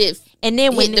then when shit And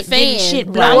then when hit the then fan,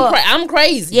 shit blow up. I'm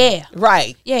crazy. Yeah.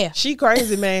 Right. Yeah. She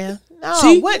crazy, man. No,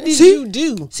 See? what did See? you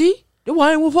do See? That's why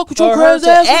I ain't want to fuck with for your her crazy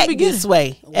to ass from the act beginning. this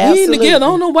way? We ain't together. I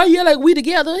don't know why you like we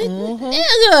together.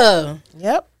 Nigga,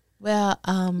 Yep. Well,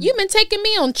 you been taking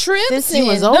me on trips since and you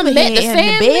was done over met here the in the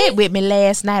family. bed with me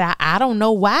last night, I don't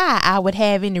know why I would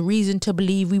have any reason to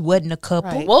believe we wasn't a couple.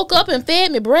 Right. Woke up and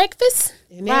fed me breakfast.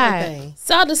 And Right. everything.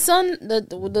 Saw the sun,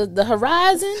 the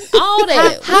horizon, all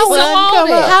that. How We saw all come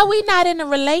that. up? How we not in a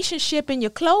relationship and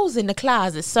your clothes in the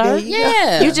closet, sir? There you go.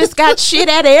 Yeah. You just got shit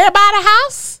at everybody's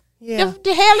house? Yeah.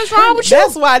 The hell is wrong with you?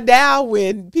 That's why now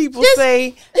when people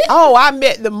say, "Oh, I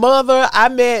met the mother, I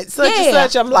met such and Yeah.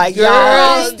 such," I'm like, Girl,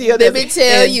 "Y'all still." let me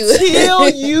tell you. Until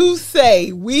you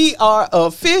say we are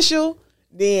official,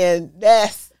 then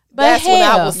that's when I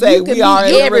hell, will say you can we are meet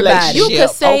in a everybody. relationship. You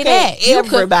could say okay? that.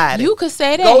 Everybody. You could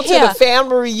say that. Go to Hell, the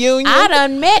family reunion. I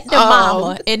done met the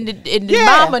mama, and the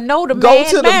mama know the Go man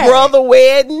to the married. brother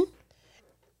wedding.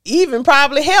 Even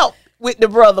probably help with the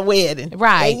brother wedding,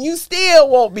 Right. And you still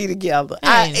won't be together.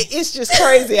 Man. It's just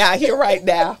crazy out here right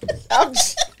now.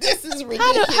 This is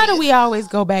ridiculous. How do we always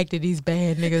go back to these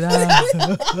bad niggas?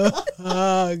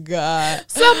 Oh God!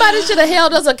 Somebody should have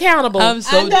held us accountable. I'm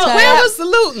so I know, tired.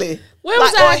 absolutely. Where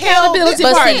was Like, our or hold accountability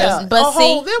them- partners?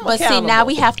 But see, now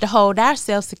we have to hold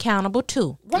ourselves accountable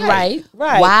too. Right.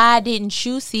 Why didn't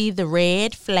you see the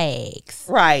red flags?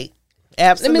 Right. Let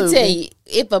Absolutely. me tell you,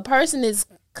 if a person is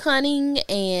cunning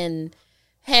and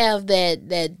have that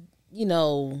that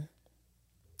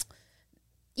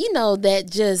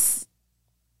just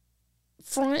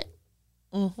front,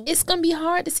 it's gonna be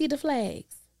hard to see the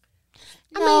flags.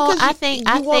 I think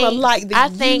you want to like the, I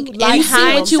think you in like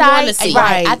what you hindsight, wanna see.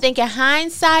 right? Right. I think in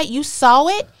hindsight, you saw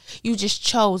it, you just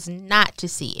chose not to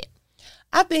see it.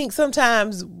 I think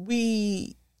sometimes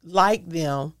we like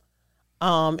them,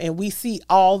 and we see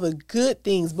all the good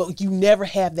things, but you never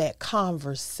have that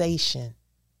conversation.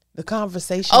 The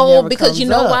conversation. Oh, never because comes you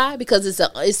know up. why? Because it's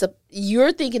a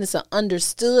you're thinking it's an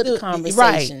understood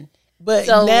conversation. Right. But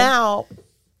So- now,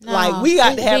 like, we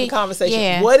got to have a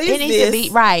conversation. What is it needs this? To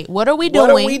be, right. What are we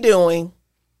doing? What are we doing?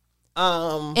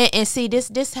 And see,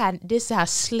 this how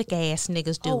slick ass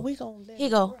niggas do. Oh, we gonna let He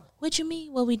go, what you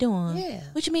mean? What we doing? Yeah.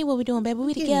 What you mean? What we doing, baby?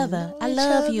 We getting together. to know I each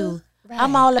love other. you. Right.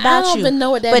 I'm all about don't you. even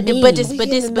know what that but means. But this, We but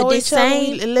getting this, to but know this each other.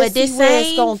 same, Let's but this see where it's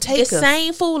same, gonna take this us.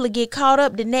 same fool will get caught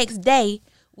up the next day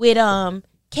with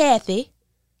Kathy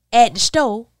at the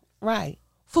store. Right.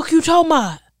 Fuck you talking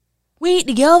about? We ain't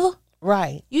together.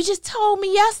 Right. You just told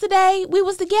me yesterday we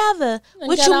was together.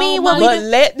 What got you all mean? my- What we But do?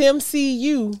 let them see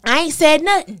you. I ain't said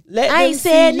nothing. Let I them ain't see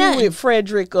said you nothing. with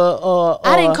Frederick or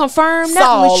I didn't confirm nothing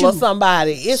Saul with you. or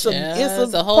somebody. It's Yeah,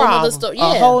 it's a whole nother problem. story.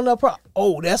 A Yeah. whole nother problem.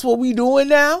 Oh, that's what we doing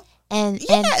now?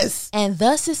 Yes. And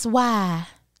thus is why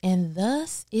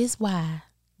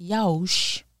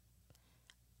Yosh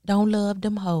don't love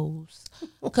them hoes.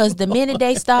 Cause the minute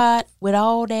they start with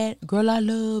all that, girl, I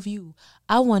love you.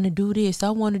 I want to do this.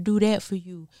 I want to do that for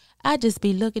you. I just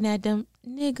be looking at them,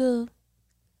 nigga,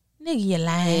 you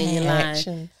lying. You're lying.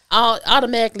 Action.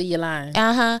 Automatically, you're lying.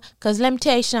 Cause let me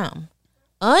tell you something.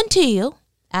 Until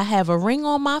I have a ring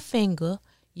on my finger,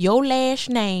 your last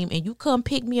name, and you come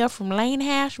pick me up from Lane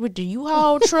House with the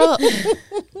U-Haul truck.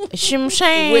 See what I'm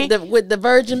saying? With the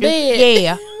virgin bed.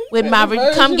 Yeah, with my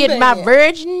come get my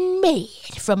virgin bed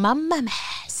from my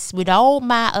mama's with all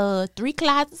my 3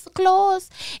 closets of clothes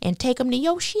and take them to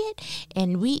your shit,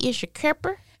 and we is your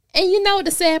cripper. And you know what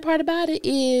the sad part about it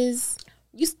is,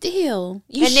 you shouldn't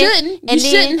then-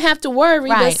 shouldn't have to worry,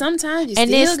 but Right. sometimes you And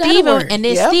still then gotta Steven, worry. and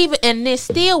then Yep. Steven, and then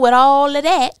still with all of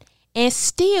that,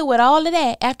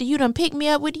 after you done picked me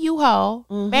up with U-Haul,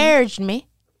 marriaged me,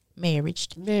 Marriage.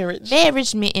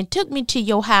 and took me to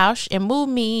your house and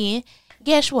moved me in.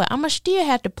 Guess what? I'ma still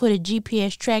have to put a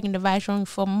GPS tracking device on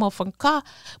for my motherfucking car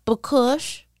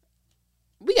because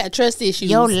we got trust issues.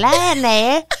 your lying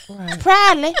ass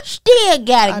probably still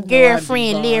got I a know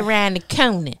girlfriend I do, live around the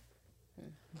corner.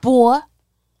 Boy,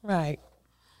 Right.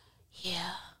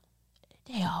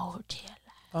 they all tell.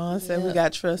 Vaughn said we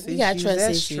got trust issues. we got trust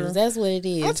That's issues. true. That's what it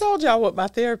is. I told y'all what my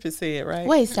therapist said, right?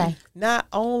 What you say? Not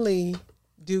only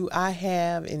do I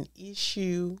have an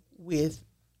issue with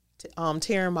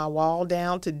tearing my wall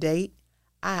down to date,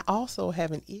 I also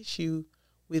have an issue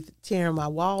with tearing my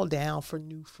wall down for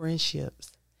new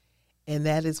friendships. And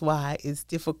that is why it's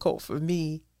difficult for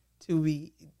me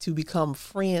to become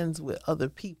friends with other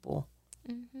people.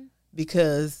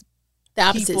 Because the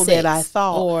opposite people sex, that I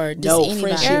thought or just no anybody.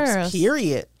 friendships, Girls.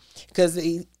 period. Because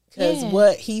Yeah.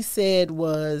 what he said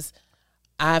was,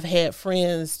 I've had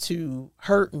friends to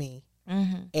hurt me,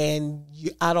 and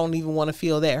I don't even want to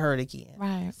feel that hurt again.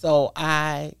 Right. So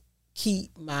I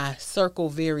keep my circle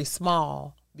very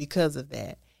small because of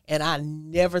that. And I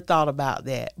never thought about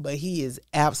that, but he is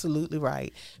absolutely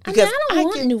right. I mean, I don't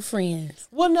want new friends.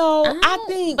 Well, no, I don't-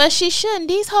 think. But she shouldn't.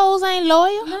 These hoes ain't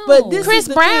loyal. But this Chris is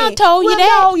the Brown thing. told you Well,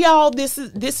 that. No, y'all, this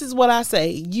is what I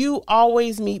say. You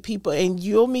always meet people, and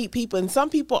you'll meet people, and some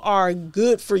people are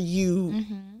good for you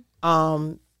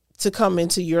to come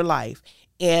into your life.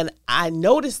 And I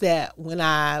noticed that when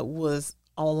I was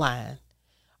online.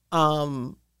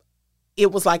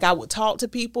 It was like I would talk to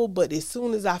people, but as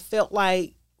soon as I felt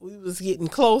like we was getting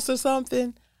close or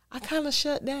something, I kind of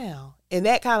shut down. And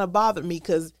that kind of bothered me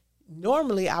because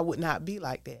normally I would not be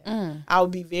like that. I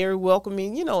would be very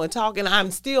welcoming, and talking.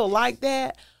 I'm still like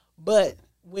that. But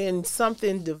when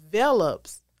something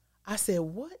develops, I said,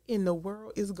 what in the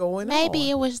world is going on? Maybe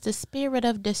it was the spirit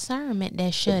of discernment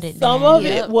that shut it Some down. of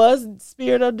it was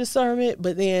spirit of discernment,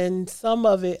 but then some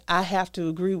of it, I have to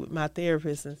agree with my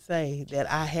therapist and say that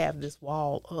I have this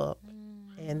wall up,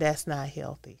 and that's not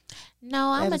healthy. No,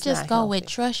 I'm gonna is just not go with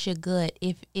healthy. trust your gut.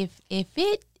 If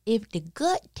the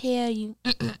gut tell you,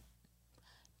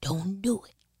 don't do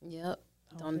it. Yep.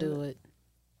 Don't do it.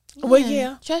 Well,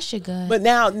 yeah. Trust your gut. But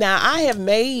now I have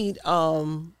made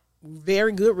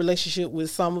very good relationship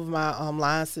with some of my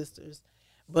line sisters,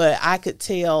 but I could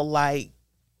tell, like,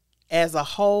 as a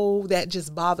whole, that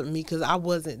just bothered me because I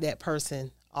wasn't that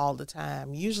person all the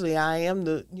time. Usually I am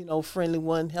the friendly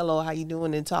one. Hello, how you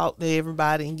doing? And talk to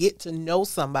everybody and get to know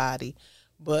somebody.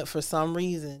 But for some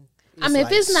reason, I mean,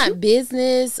 if it's not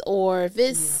business or if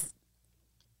it's,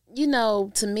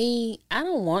 to me, I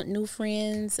don't want new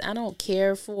friends. I don't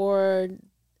care for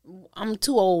I'm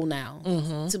too old now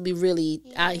to be really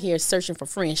out here searching for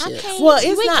friendship. Well,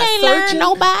 it's we not can't searching. learn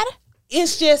nobody.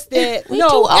 It's just that We too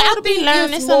old to be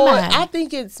learning it's more. somebody. I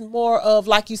think it's more of,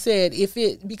 like you said,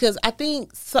 because I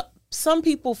think some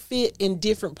people fit in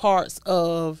different parts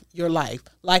of your life.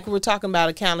 Like we're talking about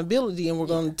accountability, and we're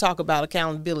going to talk about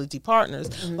accountability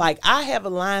partners. Like I have a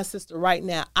line sister right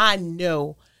now. I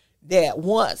know that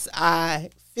once I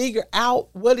figure out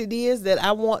what it is that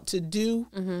I want to do,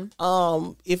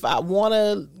 if I want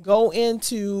to go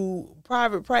into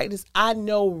private practice, I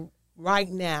know right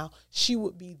now she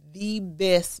would be the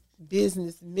best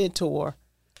business mentor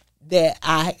that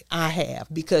I have,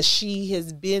 because she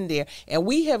has been there and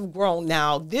we have grown.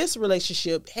 Now this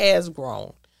relationship has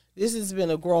grown. This has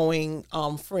been a growing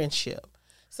friendship.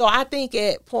 So I think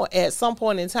at some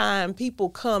point in time, people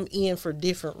come in for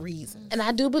different reasons. And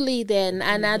I do believe that,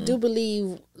 and I do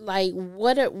believe, like,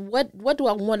 what do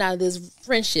I want out of this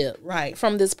friendship, Right.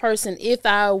 from this person? If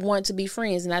I want to be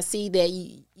friends, and I see that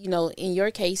you know, in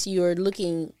your case, you're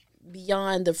looking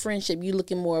beyond the friendship. You're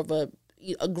looking more of a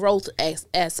growth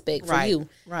aspect for you.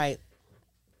 Right.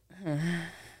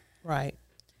 Right.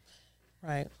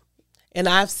 And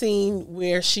I've seen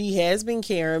where she has been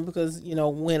caring, because, you know,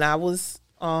 when I was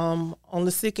on the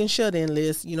sick and shut in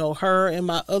list, you know, her and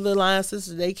my other line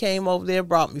sisters, they came over there,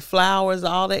 brought me flowers,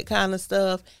 all that kind of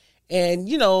stuff. And,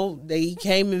 you know, they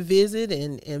came and visit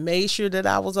and made sure that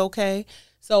I was okay.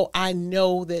 So I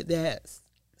know that that's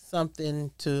something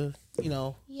to, you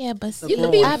know. Yeah, but You can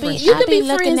be you can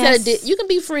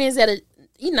be friends at a,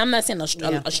 you know, I'm not saying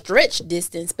a stretch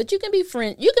distance, but you can be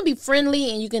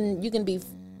friendly, and you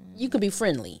can be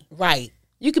friendly. Right.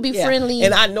 You could be friendly,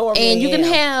 and I normally and you can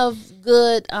have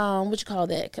good what you call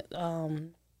that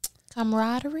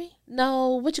camaraderie.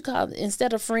 No, what you call it?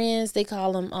 Instead of friends, they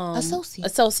call them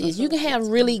Associates. You can have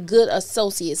really good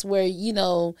associates where, you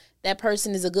know, that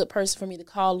person is a good person for me to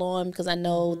call on because I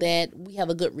know that we have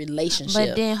a good relationship.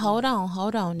 But then hold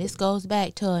on. This goes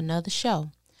back to another show,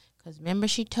 because remember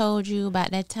she told you about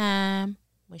that time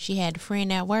when she had a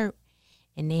friend at work,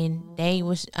 and then they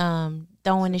was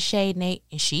throwing the shade,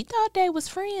 and she thought they was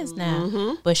friends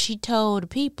now, but she told the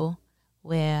people,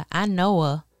 well, I know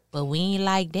her, but we ain't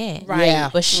like that. Right. Yeah.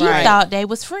 But she thought they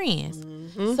was friends.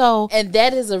 So, and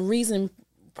that is a reason,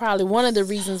 probably one of the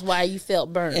reasons why you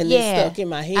felt burned. And it's stuck in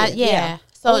my head.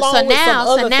 So Along with some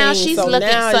other now things. she's So looking.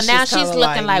 now it's So now just she's kinda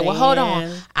looking like, well, hold on.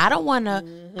 man. I don't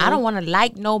wanna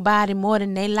like nobody more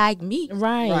than they like me.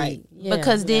 Right. Yeah.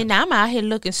 Because then I'm out here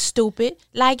looking stupid.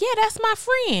 Like, yeah, that's my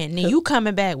friend. And you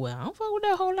coming back, well, I don't fuck with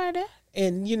that whole like that.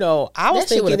 And, you know, I was That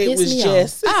shit thinking would've it pissed was me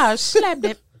just. I slapped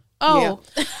it. Oh,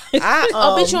 I,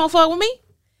 bitch, you don't fuck with me?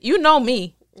 You know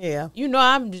me. yeah. You know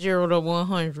I'm 0 to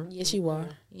 100. Yes, you are.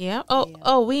 Yeah.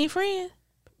 Oh, we ain't friends.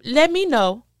 Let me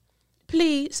know,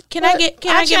 please. Can I get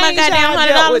my changed goddamn how I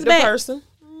dealt $100 with the back? person.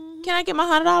 Can I get my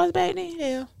 $100 back then?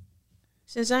 Yeah.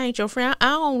 Since I ain't your friend, I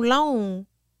don't loan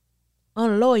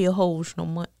unloyal hoes no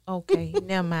more. Okay,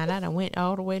 never mind. I done went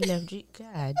all the way left.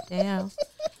 God damn.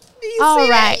 All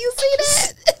right. You see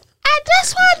that?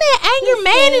 That's why that anger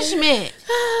management.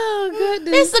 Oh,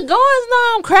 goodness. It's the goings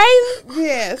on crazy.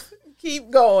 Yes.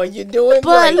 Keep going. You're doing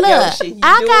But great, look, Yoshi. You're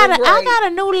I doing great. got a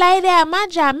new lady at my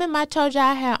job. Remember I told you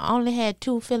I only had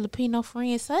 2 Filipino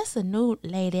friends. So that's a new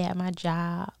lady at my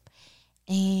job.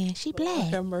 And she black.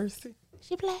 Have mercy.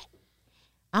 She black.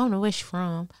 I don't know where she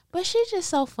from. But she's just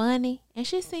so funny. And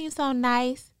she seems so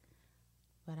nice.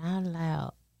 But I'm like,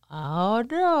 oh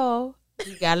no.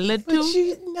 You got a little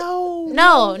too.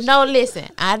 No, listen.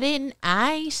 I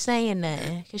ain't saying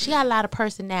nothing. Because she got a lot of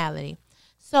personality.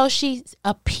 So she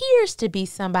appears to be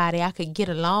somebody I could get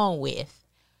along with.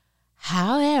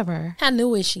 However, How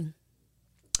new is she?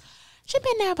 she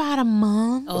been there about a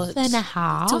month and a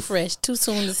half. Too fresh. Too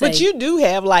soon to say. But you do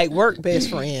have like work best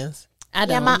friends. I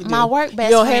Yeah, don't. my work best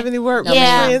You don't friend. have any work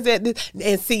Yeah. best friends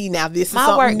and see, now this is My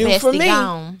something work new for bestie me.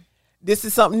 gone. This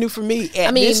is something new for me. At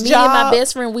I mean, this me job, and my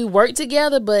best friend, we worked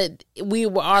together, but we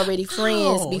were already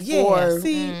friends before. Yeah.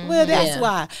 See, well, that's Yeah.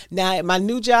 why. Now at my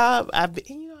new job, I've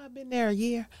been there a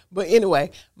year. But anyway,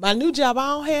 my new job, I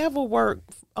don't have a work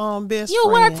best You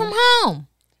friend. work from home.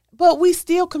 But we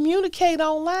still communicate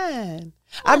online.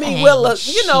 I mean, Dang, well,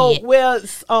 you know, shit.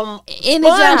 Any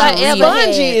job I ever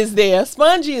Spongy had. is there.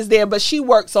 Spongy is there, but she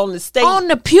works on the state. On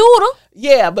the pewter.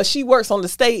 Yeah, but she works on the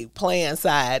state plan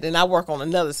side, and I work on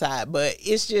another side. But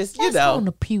it's just, you That's know. on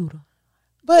the pewter.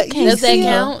 But you Does that see,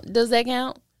 count? Does that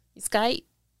count? Skype?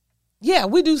 Yeah,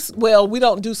 we do. Well, we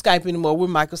don't do Skype anymore. We're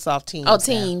Microsoft Teams. Oh, now.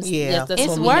 Teams. Yeah. Yes, that's It's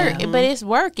what we work, have. but it's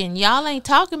working. Y'all ain't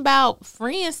talking about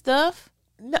friend stuff.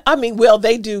 No, I mean, well,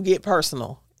 they do get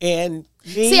personal. And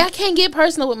See, I can't get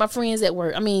personal with my friends at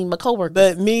work. I mean, my coworkers.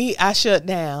 But me, I shut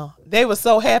down. They were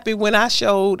so happy when I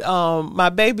showed my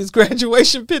baby's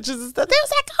graduation pictures and stuff. They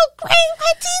was like, "Oh, great,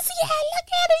 Leticia, look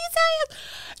at his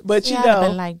ass." But you know,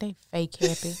 been like they fake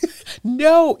happy.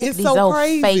 no, it's These so old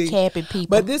crazy. fake happy people.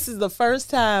 But this is the first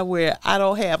time where I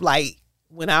don't have, like,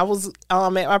 when I was at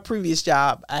my previous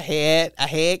job, I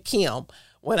had Kim.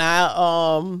 When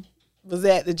I was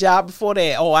at the job before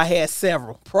that, I had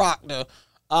several. Proctor,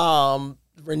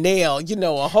 Renell, you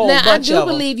know, a whole bunch of them. Now, I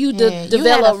do believe you Yeah, you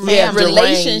develop had a family.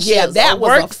 relationships. Yeah, that was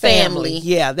work a family.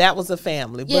 Yeah, that was a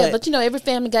family. Yeah, but you know, every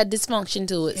family got dysfunction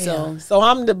to it. So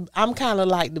I'm kind of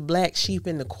like the black sheep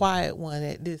and the quiet one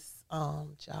at this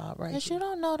job right But here. you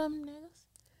don't know them niggas.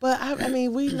 But I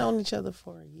mean, we've known each other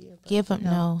for a year. But Give them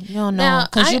no, you don't know Now,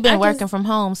 because you've been I working just- from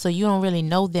home, so you don't really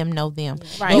know them.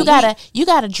 Right. You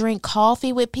gotta drink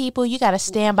coffee with people. You gotta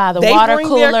stand by the They water bring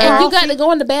their cooler. And you got to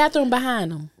go in the bathroom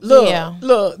behind them.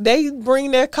 Look, they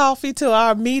bring their coffee to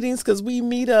our meetings because we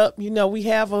meet up. You know, we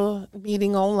have a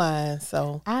meeting online.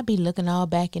 So I be looking all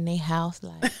back in their house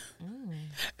like,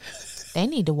 they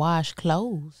need to wash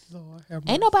clothes.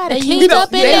 Ain't nobody They cleaned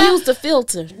up in they there. use the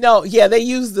filter. no, yeah, they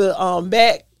use the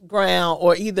background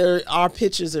or either our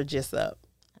pictures are just up.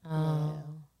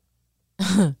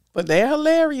 But they're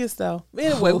hilarious though.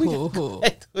 Anyway, we got to go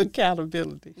back to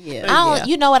accountability. Yeah. I don't,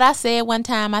 You know what I said one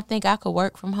time? I think I could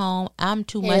work from home. I'm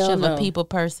too much Hell of no. a people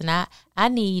person. I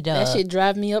need That shit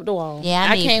drive me up the wall. Yeah,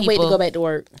 I need can't wait to people. go back to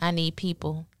work. I need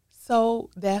people. So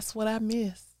that's what I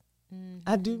miss.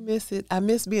 I do miss it. I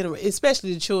miss being,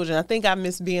 especially the children. I think I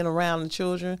miss being around the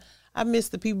children. I miss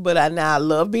the people, but I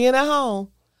love being at home.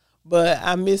 But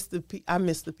I miss the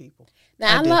people.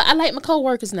 Now I like my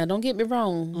coworkers. Now, don't get me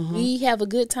wrong. We have a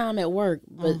good time at work,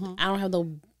 but I don't have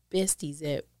no besties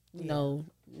that you know.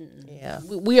 Yeah,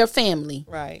 We are family,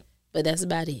 right. but that's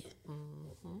about it.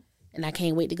 And I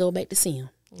can't wait to go back to see them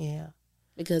Yeah.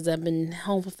 because I've been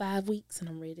home for 5 weeks and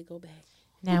I'm ready to go back.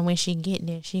 Now when she get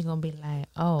there, she gonna be like,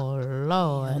 "Oh I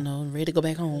Lord, don't know. I'm ready to go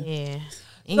back home. yeah."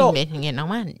 So- Ain't been getting no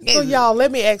money. So y'all,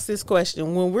 let me ask this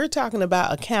question: when we're talking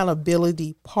about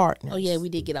accountability partners, Oh yeah, we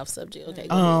did get off subject. Okay.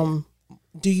 Go ahead.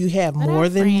 do you have But more our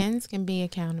than friends can be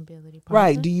accountability partners.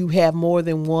 right? Do you have more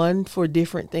than one for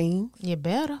different things? You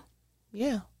better.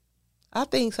 Yeah, I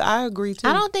think so. I agree too.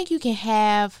 I don't think you can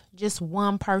have just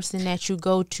one person that you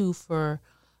go to for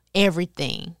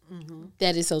everything.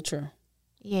 That is so true.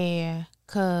 Yeah,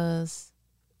 because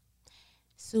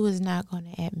Sue is not going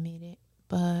to admit it,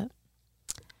 but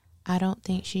I don't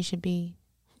think she should be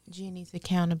Jenny's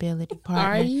accountability partner.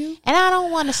 Are you? And I don't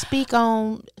want to speak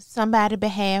on somebody's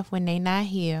behalf when they not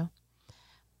here,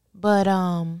 but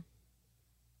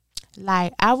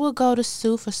like I will go to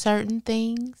Sue for certain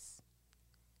things,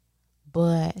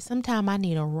 but sometimes I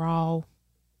need a raw.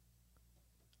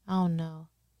 I don't know.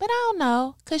 But I don't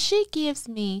know, because she gives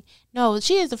me,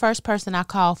 she is the first person I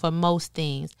call for most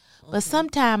things. But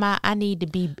sometimes I need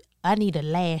a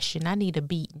lashing. I need a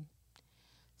beating.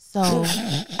 So,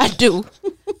 I do.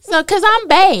 So, because I'm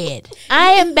bad.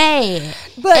 I am bad.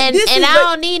 But and this is I the-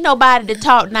 don't need nobody to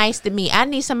talk nice to me. I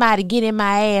need somebody to get in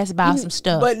my ass about some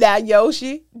stuff. But now,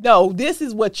 Yoshi, no, this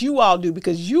is what you all do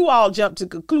because you all jump to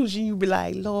conclusion. You be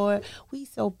like, Lord, we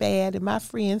so bad and my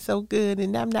friend's so good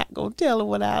and I'm not going to tell her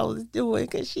what I was doing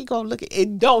because she going to look at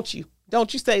it. Don't you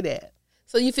say that.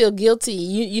 So you feel guilty.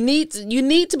 You need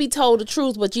to be told the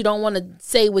truth, but you don't want to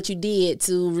say what you did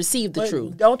to receive the But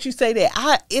truth. don't you say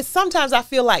that. It's sometimes I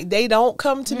feel like they don't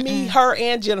come to me, her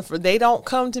and Jennifer. They don't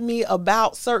come to me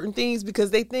about certain things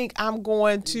because they think I'm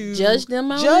going to Judge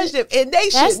them on Judge them, and they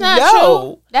That's should not know.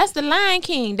 true. That's the Lion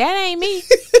King. That ain't me.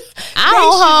 I They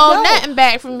don't should hold know. nothing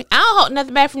back from. I don't hold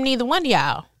nothing back from neither one of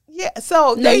y'all. Yeah,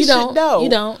 so No, they you should don't. know. You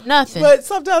don't. Nothing. But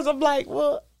sometimes I'm like,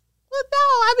 well, no.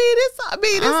 I mean,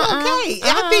 it's okay.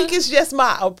 I think it's just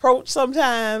my approach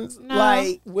sometimes. No.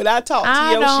 Like when I talk to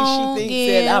I Yoshi, don't she thinks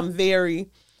give- that I'm very.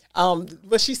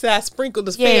 But she said I sprinkle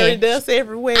the fairy dust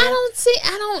everywhere.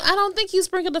 I don't think you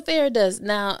sprinkle the fairy dust.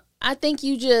 Now, I think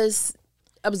you just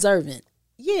observant.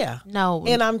 Yeah. No.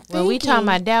 And I'm when we talking thinking-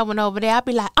 about that one over there, I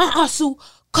be like, Sue,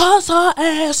 cuss her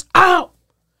ass out.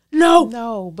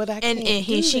 No. But I And can't.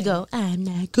 here do she that. go. I'm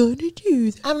not gonna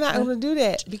do that. I'm not going to do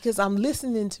that because I'm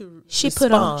listening to. She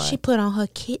respond. put on her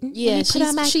kitten. Yeah, Let me put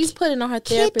on my she's putting on her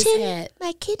therapist kitten, hat.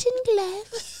 my kitten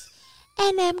gloves,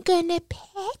 and I'm gonna pet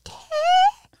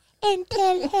her and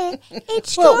tell her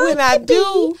it's But going when I to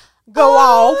do be go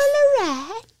all off,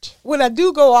 right. when I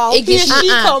do go off, It gets here she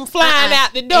you- come flying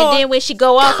out the door. And then when she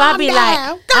go off, I be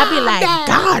down,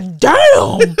 God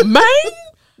damn, man.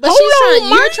 But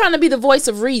you're trying to be the voice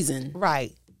of reason.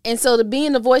 right. And so to be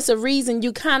in the voice of reason,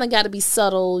 you kind of got to be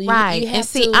subtle. Right. You have And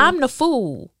see, to, I'm the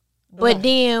fool. But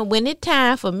then when it's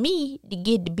time for me to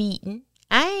get the beating,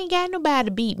 I ain't got nobody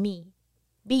to beat me.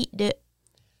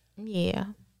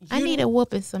 I need a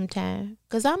whooping sometime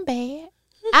because I'm bad.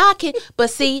 I can, but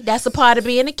see, that's a part of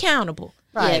being accountable.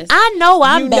 Right. Yes. I know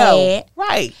I'm bad.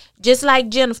 Right. Just like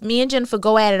Jennifer, me and Jennifer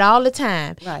go at it all the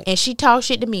time. Right. And she talks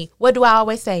shit to me. What do I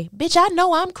always say? Bitch, I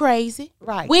know I'm crazy.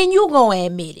 Right. When you gonna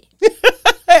admit it?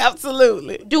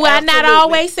 Absolutely. Do I not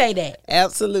always say that?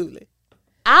 Absolutely.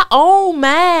 I own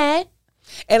mine.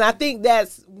 And I think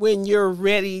that's when you're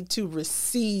ready to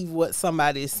receive what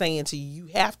somebody is saying to you.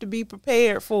 You have to be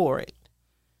prepared for it.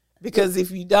 Because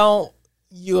if you don't,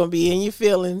 you're going to be in your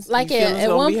feelings. Like your feelings at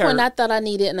gonna one be point, hurt. I thought I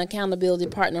needed an accountability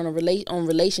partner on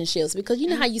relationships, because you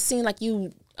know how you seem like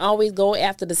you always go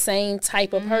after the same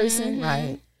type of person.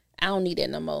 Right. I don't need that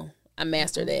no more. I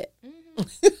mastered that.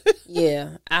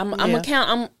 Yeah, I'm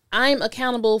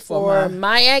accountable for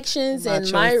my actions my and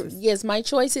choices. my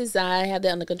choices. I have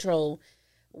that under control.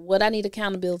 What I need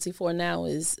accountability for now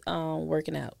is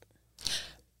working out.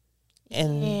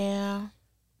 And Yeah.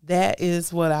 that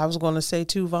is what I was going to say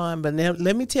too, Vaughn. But now,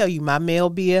 let me tell you, my male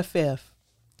BFF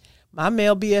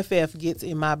gets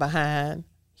in my behind.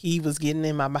 He was getting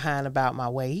in my behind about my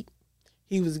weight.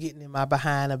 He was getting in my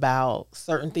behind about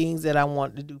certain things that I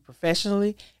wanted to do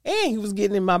professionally. And he was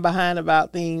getting in my behind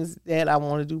about things that I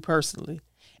want to do personally.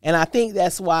 And I think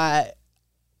that's why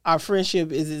our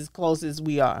friendship is as close as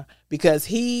we are. Because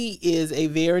he is a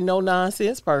very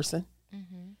no-nonsense person.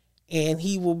 And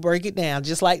he will break it down.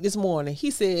 Just like this morning.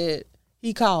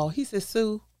 He called. He said,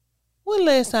 Sue, when the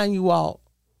last time you walked?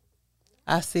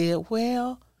 I said,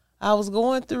 well, I was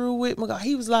going through with Makari.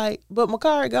 He was like, but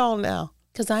Makari gone now.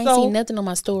 Because I ain't seen nothing on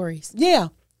my stories. Yeah.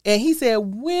 And he said,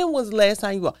 when was the last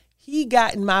time you walked? He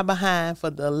got in my behind for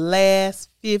the last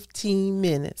 15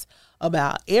 minutes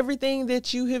about everything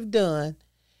that you have done.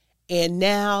 And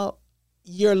now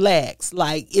you're lax.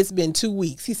 Like, it's been 2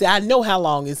 weeks. He said, I know how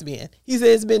long it's been. He said,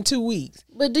 it's been 2 weeks.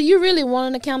 But do you really want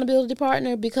an accountability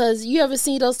partner? Because you ever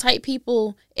see those type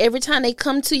people, every time they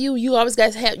come to you, you always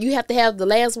got to have the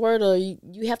last word, or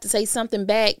you have to say something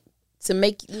back to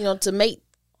make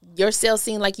yourself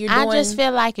seem like you're doing. I just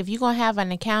feel like if you're going to have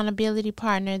an accountability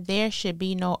partner, there should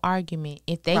be no argument.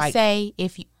 If they Right. say,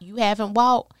 if you haven't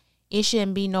walked, it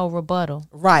shouldn't be no rebuttal.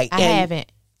 Right. I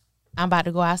haven't. I'm about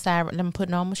to go outside. Let me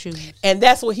put on my shoes. And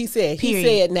that's what he said. Period.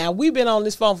 He said, now, we've been on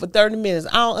this phone for 30 minutes.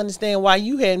 I don't understand why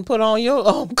you hadn't put on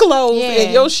your clothes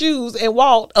and your shoes and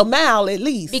walked a mile at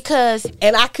least. Because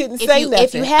And I couldn't say nothing.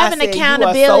 if you have I an said, you are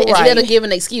accountability, so right. Instead of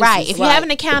giving excuses. right, if you have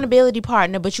an accountability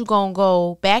partner, but you're going to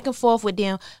go back and forth with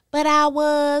them, but I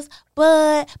was,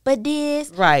 but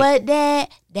this, Right. but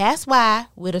that. That's why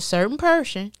with a certain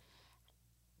person,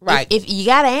 Right. if you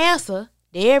got to answer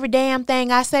to every damn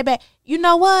thing I say back, you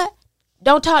know what?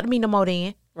 Don't talk to me no more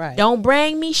then. Right. Don't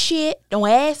bring me shit. Don't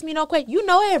ask me no question. You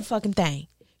know every fucking thing.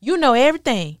 You know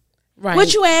everything. Right.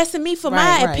 What you asking me for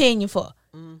my right. opinion for?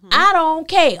 I don't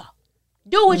care.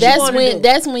 Do what you want to do.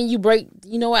 That's when you break.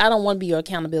 You know what? I don't want to be your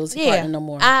accountability partner no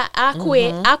more. I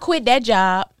quit. I quit that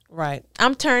job. Right.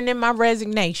 I'm turning in my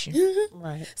resignation.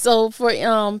 Right. So for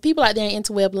people out there in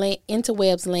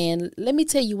interwebs land, let me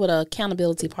tell you what an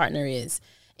accountability partner is.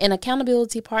 An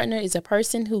accountability partner is a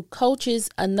person who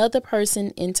coaches another person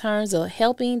in terms of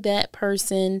helping that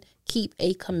person keep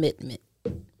a commitment.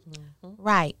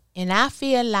 Right. And I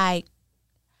feel like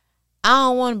I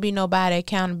don't want to be nobody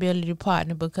accountability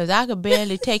partner because I could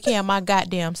barely take care of my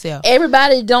goddamn self.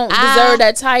 Everybody don't deserve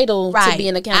that title to be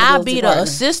an accountability I'll be partner. the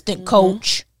assistant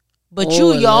coach, but Oh,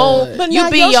 you your Lord. own. But You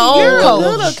now, be Yoshi, your own you're a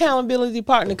good coach. accountability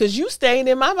partner because you stayed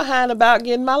in my behind about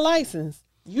getting my license.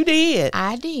 You did.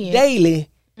 I did. Daily.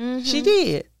 She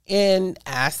did. And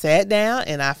I sat down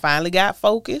and I finally got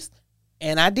focused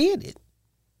and I did it.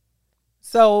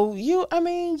 So you're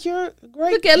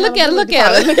great. Look at her. Look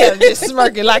at her just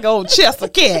smirking like old Chester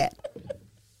cat.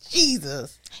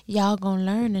 Jesus. Y'all gonna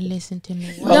learn to listen to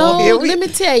me. No, here we- let me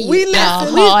tell you. we Y'all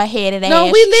listen. hard-headed No,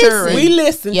 ass we listen. children. We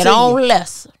listen You to don't you.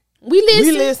 listen. We listen.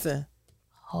 We listen.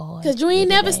 Because you ain't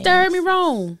never stirred me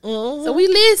wrong. So we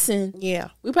listen.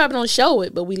 Yeah. We probably don't show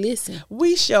it, but we listen.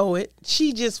 We show it.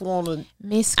 She just wanna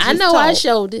Miss I know I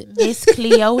showed it. Miss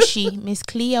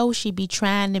Cleoshi be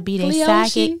trying to be their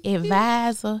psychic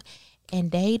advisor,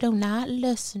 and they do not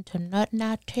listen to nothing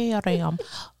I tell them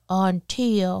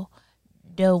until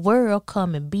the world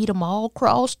come and beat them all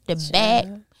across the back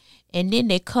and then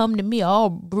they come to me all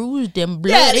bruised and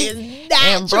That bloody is not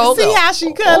and true. broke See up. how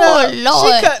she cut Oh, up?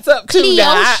 Lord. She cuts up too.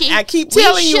 Now, Cleo, I keep we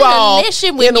telling you shoulda all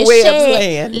listened when in the you web's said,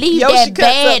 land. leave Yoshi that cuts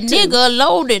bad up too. nigga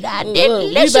alone that I didn't Look,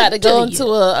 we listen about to go you. into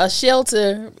a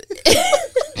shelter.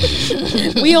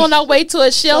 We on our way to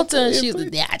a shelter, and she was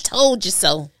like, "I told you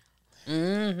so."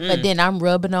 But then I'm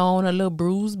rubbing on a little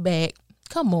bruised back.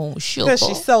 Come on, sugar. Because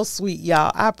she's so sweet,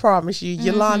 y'all. I promise you,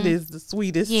 Yolanda is the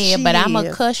sweetest. Yeah, she but I'm going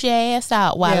to is. cuss your ass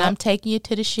out while Yeah. I'm taking you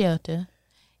to the shelter.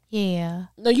 Yeah.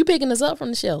 No, you picking us up from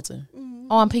the shelter.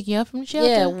 Oh, I'm picking you up from the shelter?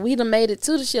 Yeah, we done made it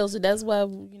to the shelter. That's why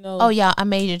Oh, yeah, I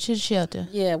made it to the shelter.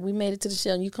 Yeah, we made it to the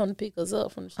shelter. You come to pick us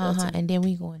up from the shelter. Uh-huh, and then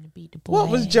we going to beat the boy What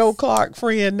was ass. Joe Clark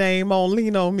friend name on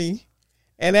Lean On Me?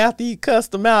 And after he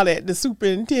cussed him out at the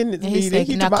superintendent's And he meeting, said,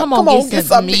 he "Now, talking come about, on, come on, get get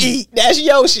something something to to eat. That's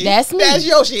Yoshi. That's me. That's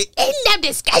Yoshi. Ain't no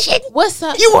discussion. What's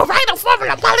up? You will write a formal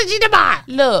apology tomorrow.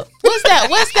 Look, what's that?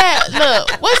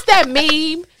 Look, what's that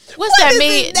meme? What's that is meme?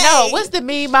 his No, name? what's the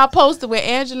meme I posted where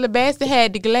Angela Bassett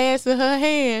had the glass in her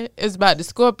hand? It's about the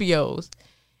Scorpios.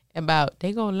 About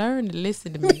they gonna learn to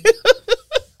listen to me.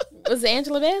 Was it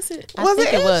Angela Bassett? I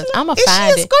think it was. I'm gonna Is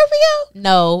find she a it. Scorpio?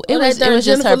 No, it Oh, was. that It was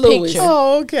just her Jennifer Lewis. picture.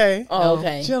 Oh, okay. Oh,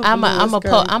 okay.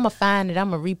 I'ma find it.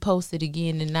 I'ma repost it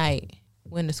again tonight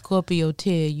when the Scorpio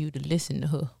tell you to listen to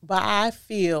her. But I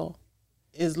feel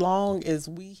as long as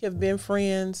we have been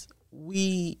friends,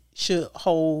 we should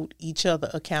hold each other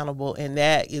accountable. And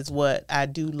that is what I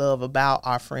do love about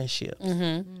our friendship.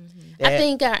 I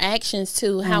think our actions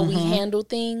too, how we handle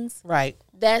things. Right.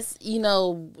 That's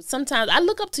sometimes I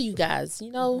look up to you guys.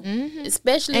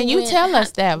 Especially And you when tell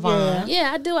us that, Vaughn.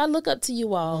 Yeah, I do. I look up to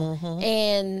you all,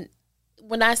 and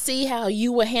when I see how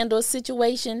you will handle a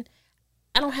situation,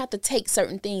 I don't have to take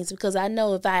certain things because I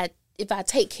know if I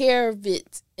take care of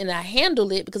it and I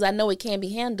handle it because I know it can be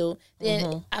handled,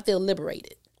 then I feel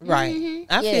liberated. Right.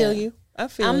 I Yeah. feel you. I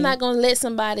feel I'm you. not gonna let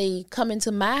somebody come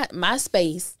into my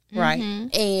space Right.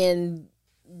 and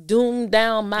dumb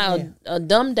down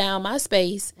my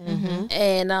space,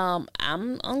 and I'm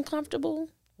uncomfortable.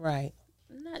 Right.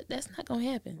 That's not gonna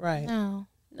happen. Right. No,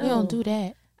 we No. don't do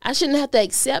that. I shouldn't have to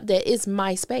accept that it's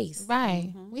my space.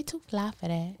 Right. We too fly for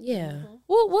that. Yeah.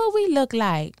 What we look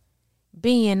like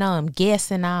being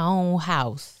guests in our own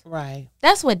house. Right.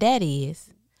 That's what that is.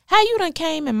 How you done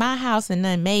came in my house and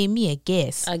done made me a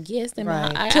guest. I guess that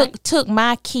Right. Took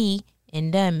my key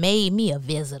and done made me a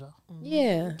visitor.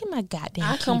 yeah. Get my goddamn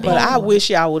I key come back. But I wish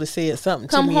y'all would have said something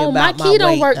Come to me home. My about key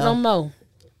don't weight, work though. no more.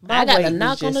 My I got weight to was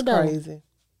knock on the just door. Crazy.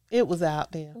 It was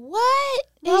out there. What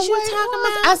My is you weight talking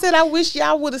was. about? I said I wish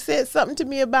y'all would have said something to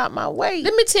me about my weight.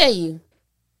 Let me tell you,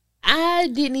 I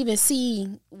didn't even see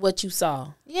what you saw.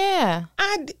 Yeah.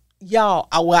 Y'all,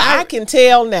 I can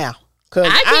tell now because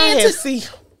I I can have too. see.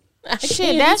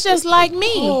 Shit, that's just like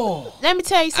me. Let me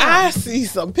tell you something. I see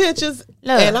some pictures,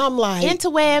 Look, and I'm like,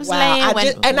 interwebs wow. land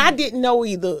when- And I didn't know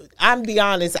either. I'm be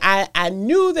honest. I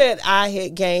knew that I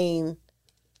had gained.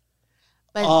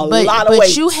 But, A but, lot of but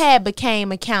weight. you had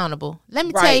became accountable. Let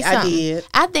me tell you Right, I something. did.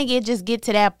 I think it just get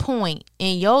to that point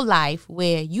in your life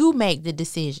where you make the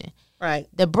decision. Right.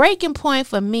 The breaking point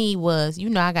for me was,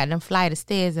 I got them flight of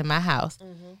stairs in my house.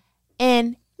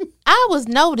 And I was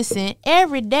noticing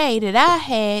every day that I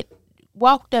had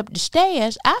walked up the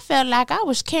stairs, I felt like I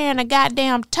was carrying a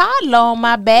goddamn toddler on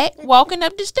my back walking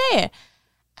up the stair.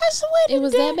 I swear to It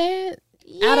was that bad?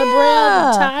 Out of Yeah.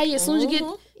 breath, tired. As soon as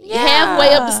you get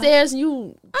halfway up the stairs,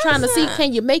 you trying to see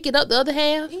can you make it up the other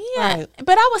half? Yeah, Right.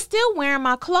 but I was still wearing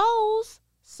my clothes,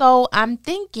 so I'm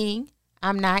thinking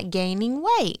I'm not gaining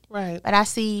weight. Right. But I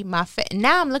see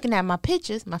now I'm looking at my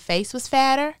pictures. My face was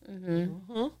fatter,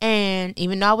 and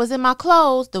even though I was in my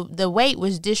clothes, the weight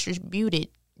was distributed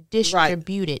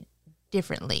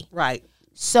differently. Right.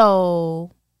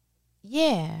 So,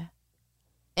 yeah,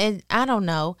 and I don't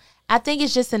know. I think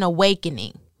it's just an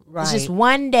awakening. Right. It's just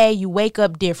one day you wake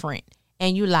up different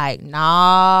and you like,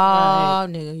 nah,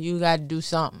 nigga, you got to do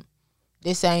something.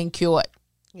 This ain't cured.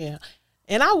 Yeah.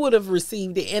 And I would have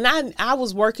received it. And I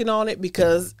was working on it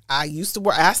because I used to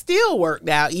work. I still worked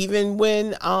out. Even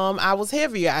when I was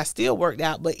heavier, I still worked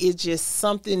out. But it just,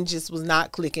 something just was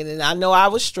not clicking. And I know I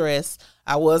was stressed.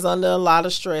 I was under a lot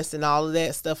of stress and all of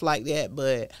that stuff like that.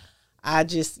 But I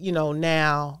just,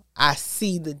 now I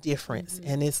see the difference.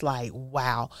 And it's like,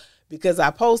 wow. Because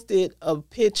I posted a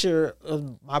picture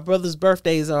of my brother's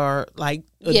birthdays are like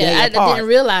a day I apart. didn't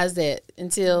realize that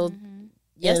until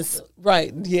yes. Yes,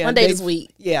 right. Yeah, One day this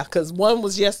week. Yeah, because one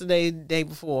was yesterday, the day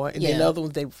before, and then the Yeah. other one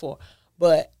was the day before.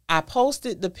 But I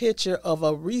posted the picture of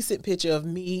a recent picture of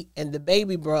me and the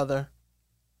baby brother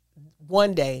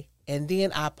one day, and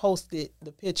then I posted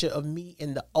the picture of me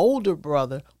and the older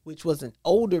brother, which was an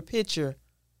older picture,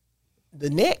 the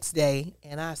next day,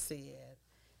 and I said,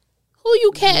 Who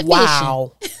you catfishing?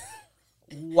 wow.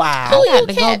 Wow. I got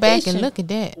to you go back and catfishing? look at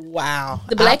that. Wow.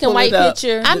 The black I'll and pull white it up.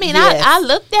 picture. I mean, Yes. I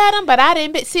looked at them, but I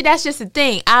didn't see. That's just the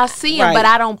thing. I'll see them, Right. but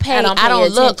I don't pay. I don't pay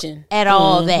look attention. at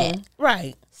all that.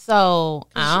 Right. So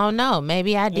I don't know.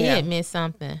 Maybe I did Yeah. miss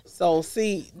something. So,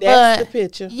 see, that's But- the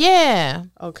picture. Yeah,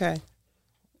 Okay.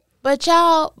 but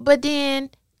y'all. But then,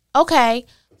 okay.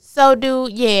 So So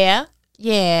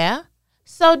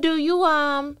do you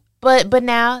But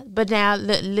now,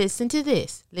 listen to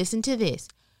this. Listen to this.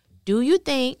 Do you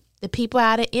think the people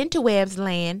out of interwebs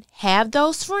land have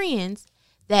those friends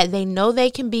that they know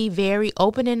they can be very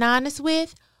open and honest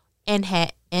with, and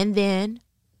then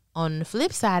on the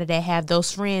flip side of that, have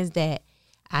those friends that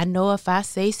I know if I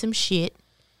say some shit,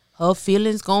 her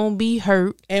feelings gonna be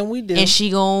hurt, And we do. and she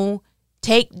gonna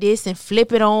take this and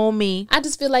flip it on me. I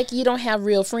just feel like you don't have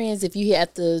real friends if you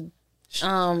have to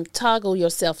toggle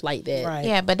yourself like that. Right.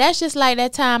 Yeah, but that's just like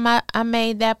that time I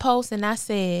made that post and I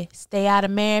said, stay out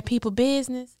of married people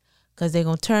business because they're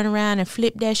going to turn around and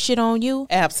flip that shit on you.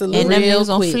 Absolutely. And them Real niggas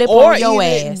going to quick. flip Or on your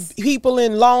even ass. people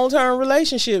in long-term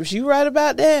relationships. You right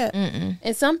about that.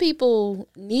 And some people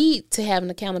need to have an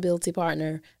accountability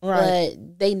partner, Right.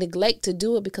 but they neglect to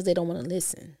do it because they don't want to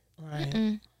listen.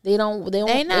 Right. They don't. They're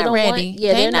they not don't ready. Want,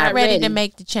 yeah, they're not ready to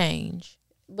make the change.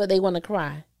 But they want to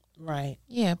cry. Right.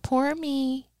 Yeah, poor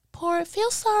me. Feel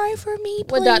sorry for me,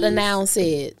 please. What Dr. Now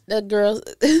said. That girl,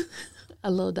 I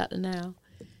love Dr. Now.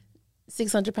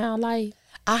 600-pound life.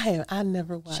 I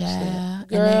never watched that. Child.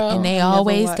 Girl, and they I never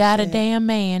always watched got a that. damn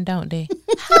man, don't they?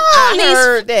 I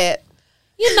heard that.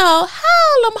 You know,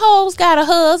 how them hoes got a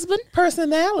husband?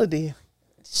 Personality.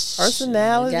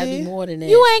 Personality. Gotta be more than that.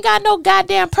 You ain't got no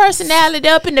goddamn personality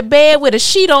up in the bed with a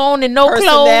sheet on and no clothes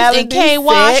Personality, and can't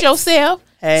wash sex. yourself.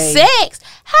 Hey. Sex?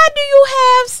 How do you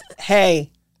have?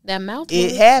 Hey, that mouth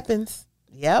it work. happens.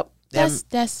 Yep. That's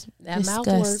That mouth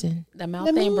work. disgusting. That mouth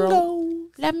ain't broke.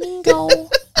 Let me go.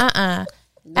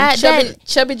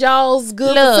 Chubby jaws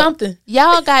good Look, for something.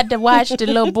 Y'all got to watch the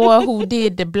little boy who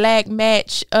did the Black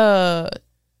Match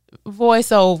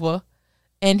voiceover,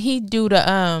 and he do the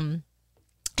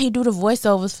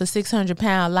voiceovers for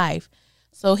 600-Pound Life.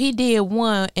 So he did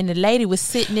one, and the lady was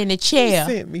sitting in the chair.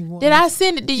 sent me one. Did I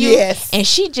send it to you? Yes. And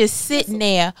she just sitting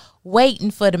there waiting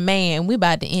for the man. We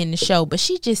about to end the show, but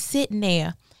she just sitting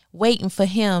there waiting for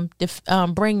him to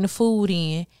bring the food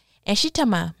in. And she talking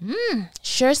about,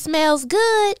 sure smells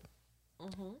good.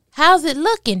 How's it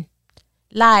looking?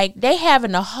 Like they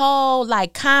having a whole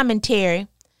like commentary.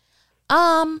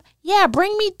 Yeah,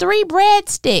 bring me 3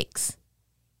 breadsticks.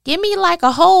 Give me like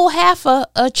a whole half a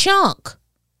chunk.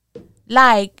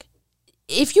 Like,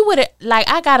 if you would have, like,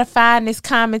 I gotta find this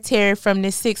commentary from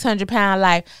this 600-Pound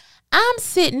Life. I'm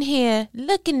sitting here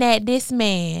looking at this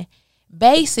man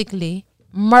basically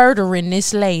murdering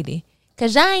this lady.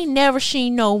 Cause I ain't never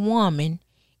seen no woman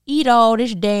eat all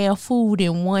this damn food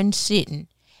in one sitting.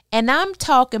 And I'm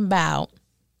talking about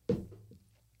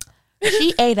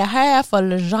she ate a half a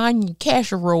lasagna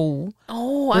casserole.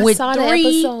 Oh, I with saw 3. that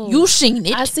episode. You seen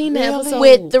it? I seen that episode.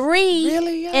 With 3.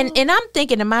 Really, y'all? And I'm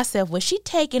thinking to myself, well, she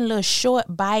taking little short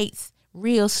bites,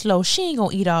 real slow. She ain't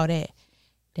gonna eat all that.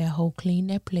 That whole clean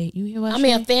that plate. You hear what I I'm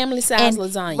mean, saying? a family size And-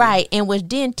 lasagna. Right, and was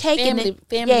then taking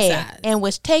Family size. and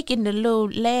was taking the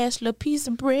last little piece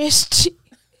of breast,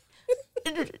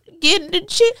 getting the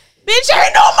chip. Bitch,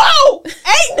 ain't no more.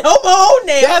 Ain't no more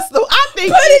now. That's the. I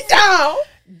think. Put it down.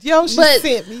 Yo, she But-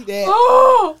 sent me that.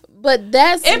 Oh, But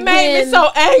that's it made when me so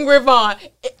angry, Vaughn.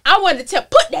 I wanted to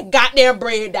put that goddamn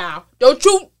bread down. Don't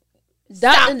you?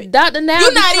 Stop it. Dr. Now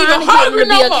You're not trying even to get him hungry to be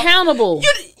no more. accountable.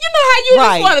 You know how you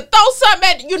Right. just want to throw something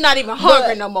at you're not even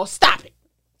hungry no more. Stop it.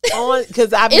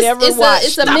 Because I've It's- never it's a- watched.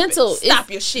 it's a Stop mental- It. Stop it's-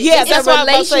 your shit. Yeah, it's that's a what I was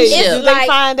about to say. relationship. Do they It's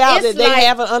find out like- that they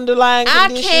have an underlying I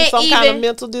condition, can't some kind of even-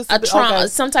 mental a disability? trauma, Okay.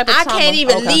 some type of I trauma. can't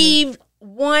even Okay. leave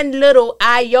one little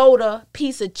iota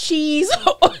piece of cheese.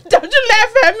 Don't you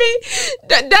laugh at me?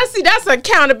 That's an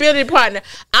accountability partner.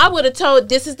 I would have told,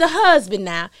 this is the husband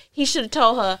now. He should have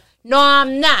told her, no,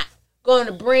 I'm not going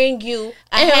to bring you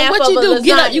a And half what of you a do? lasagna.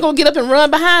 Get up? You gonna get up and run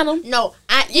behind him? No,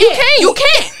 you can't. You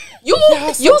can't. You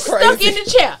stuck crazy. in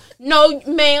the chair. No,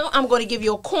 ma'am, I'm going to give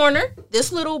you a corner,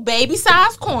 this little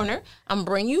baby-sized corner. I'm going to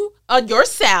bring you your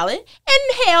salad.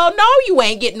 And hell no, you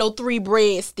ain't getting no 3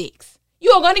 breadsticks.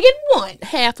 You are going to get 1.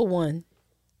 Half of one.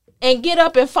 And get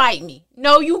up and fight me.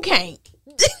 No, you can't.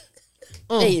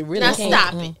 Hey, really Now can't.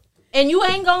 stop it. And you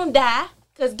ain't going to die.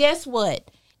 Because guess what?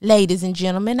 Ladies and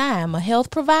gentlemen, I am a health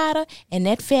provider. And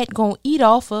that fat going to eat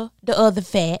off of the other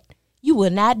fat. You will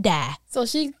not die. So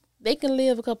they can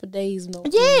live a couple of days. No.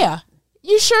 Yeah,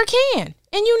 you sure can.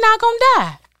 And you're not going to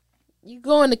die. You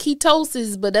go into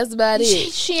ketosis, but that's about it.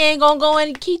 She ain't gonna go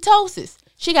into ketosis.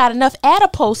 She got enough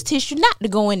adipose tissue not to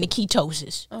go into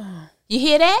ketosis. You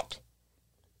hear that?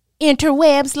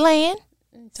 Interwebs land.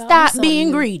 Stop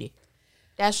being greedy.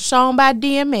 That's a song by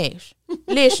DMX.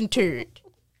 Listen to it.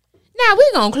 Now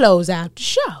we're gonna close out the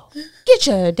show. Get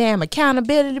your damn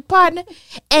accountability partner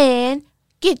and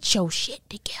get your shit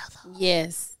together.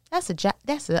 Yes. That's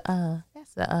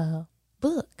a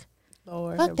book.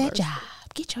 Lord, Fuck have that mercy. job.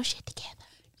 Get your shit together.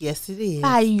 Yes, it is.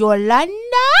 By Yolanda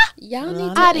Y'all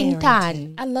need to.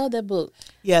 Addington. I love that book.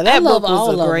 Yeah, that love book all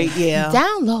was a of great. them. Yeah.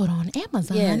 Download on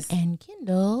Amazon Yes. and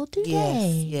Kindle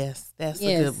today. Yes, that's a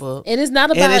Yes. good book. And it's not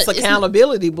about. And it's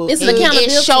accountability book. It's too.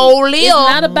 accountability. It surely It's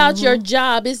not is. about your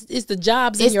job. It's the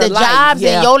jobs in It's your the life. jobs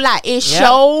Yeah. in your life. It Yep.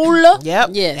 surely. Yep.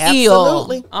 Yes.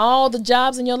 Absolutely. All the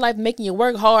jobs in your life making you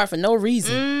work hard for no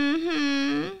reason.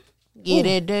 Mm-hmm. Get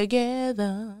it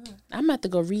together. I'm about to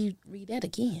go read that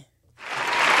again.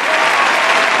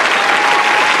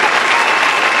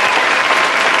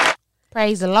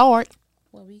 Praise the Lord.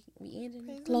 Well, we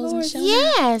ended closing the show. now?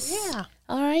 Yes. Yeah.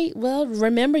 All right. Well,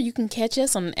 remember you can catch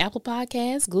us on Apple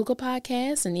Podcasts, Google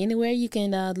Podcasts, and anywhere you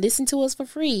can listen to us for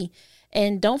free.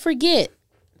 And don't forget,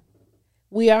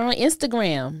 we are on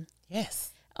Instagram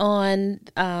Yes. on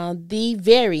the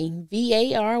very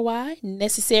VARY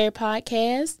Necessary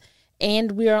Podcast,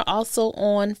 and we are also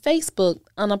on Facebook,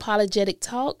 Unapologetic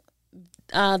Talk,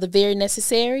 the Very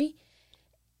Necessary.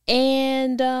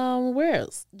 And where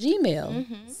else? Gmail.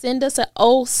 Send us a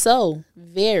oh so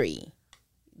very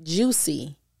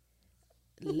juicy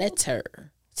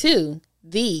letter to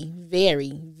the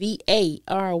very VARY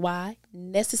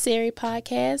Necessary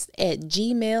Podcast at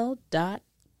gmail.com.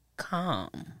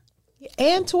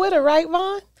 And Twitter, right,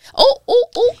 Vaughn? Oh.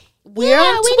 We're Yeah,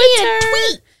 on we Twitter. need a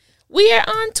tweet. We are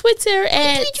on Twitter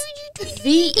at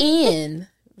VN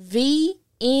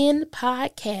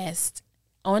Podcast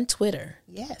on Twitter.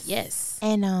 Yes. Yes.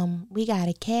 And we got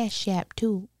a Cash App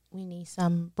too. We need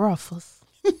some breakfast.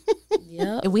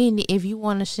 Yep. If you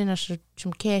want to send us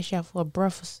some cash out for a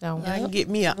breakfast, I can get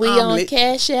me an We on omelet.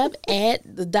 Cash App at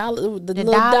the little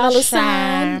dollar dollar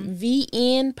sign. sign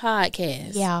VN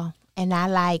Podcast. yeah. And I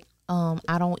like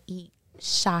I don't eat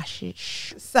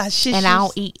sausage Sausages. and I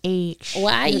don't eat eggs. Well,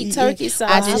 I eat eat turkey eggs.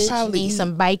 I sausage. just probably need eat-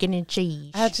 some bacon and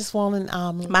cheese. I just want an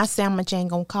omelet. My sandwich ain't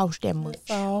gonna cost that much.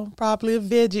 So probably a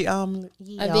veggie omelet.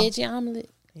 Yeah. a veggie omelet.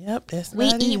 Yep, that's We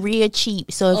not eat it. real cheap.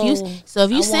 So if Oh,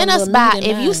 you I send want us a by meat in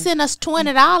if you mine. send us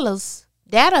 $20,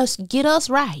 that'll get us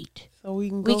right. So we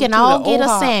can We go can to all the get a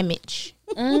OHOP. sandwich.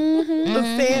 Mm-hmm. A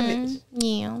sandwich.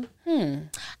 Yeah.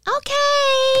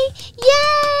 Okay.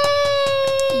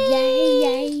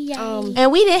 Yay. Um,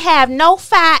 And we didn't have no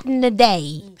fighting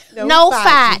today. No No fighting.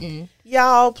 fighting.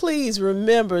 Y'all, please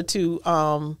remember to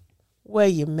wear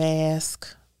your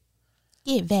mask.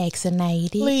 Get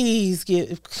vaccinated. Please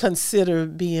consider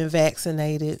being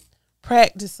vaccinated.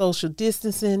 Practice social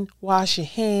distancing. Wash your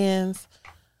hands.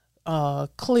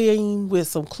 Clean with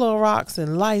some Clorox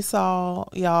and Lysol,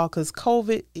 y'all, because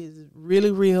COVID is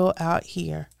really real out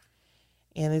here.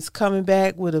 And it's coming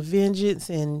back with a vengeance,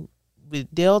 and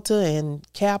with Delta and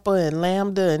Kappa and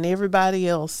Lambda and everybody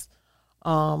else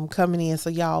coming in. So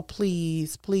y'all,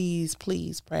 please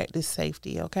practice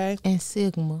safety, okay? And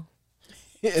Sigma.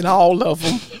 And all of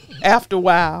them after a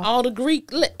while. All the Greek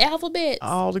alphabets.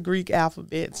 All the Greek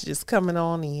alphabets just coming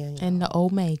on in. And the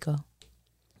Omega.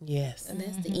 Yes. And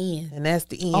that's the end. And that's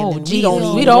the end. Oh, and Jesus.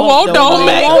 even We don't want the no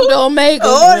Omega. Want the Omega. We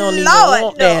don't even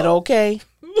want that, okay?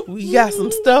 We got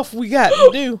some stuff we got to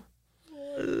do.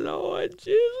 Lord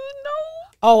Jesus, no.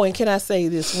 Oh, and can I say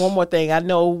this one more thing? I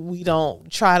know we don't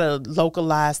try to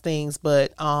localize things,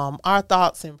 but our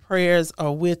thoughts and prayers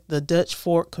are with the Dutch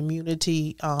Fork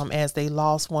community as they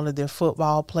lost one of their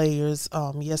football players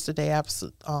yesterday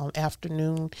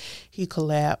afternoon. He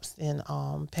collapsed and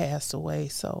passed away.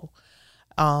 So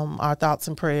our thoughts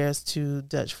and prayers to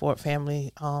Dutch Fork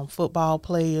family, football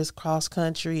players, cross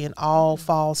country, and all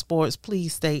fall sports.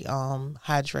 Please stay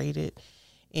hydrated.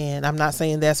 And I'm not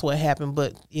saying that's what happened,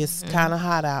 but it's kind of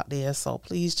hot out there. So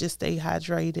please just stay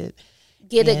hydrated.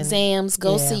 Get And, exams.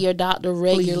 Go yeah. see your doctor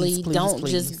regularly. Please, Don't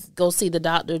please. just go see the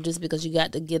doctor just because you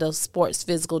got to get a sports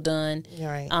physical done.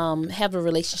 Right. Have a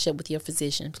relationship with your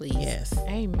physician, please. Yes.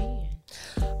 Amen.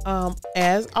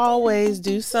 As always,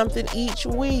 do something each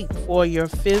week for your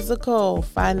physical,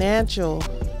 financial,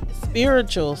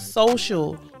 spiritual,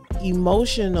 social,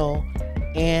 emotional,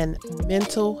 and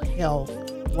mental health.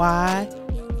 Why?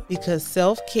 Because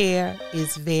self-care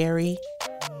is very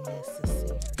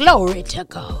necessary. Glory to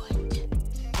God.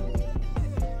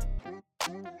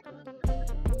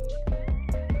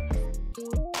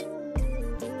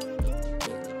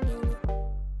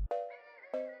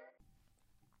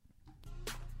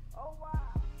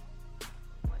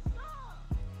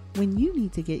 When you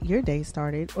need to get your day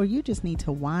started or you just need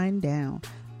to wind down,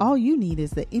 all you need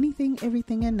is the Anything,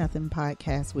 Everything, and Nothing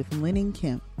podcast with Lynn and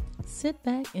Kim. Sit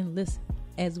back and listen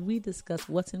as we discuss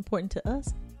what's important to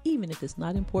us, even if it's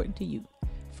not important to you.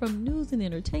 From news and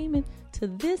entertainment to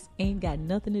this ain't got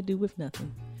nothing to do with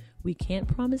nothing. We can't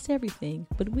promise everything,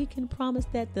 but we can promise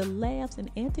that the laughs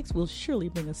and antics will surely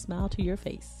bring a smile to your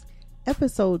face.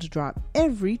 Episodes drop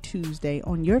every Tuesday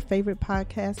on your favorite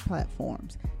podcast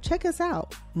platforms. Check us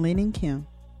out, Lynn and Kim.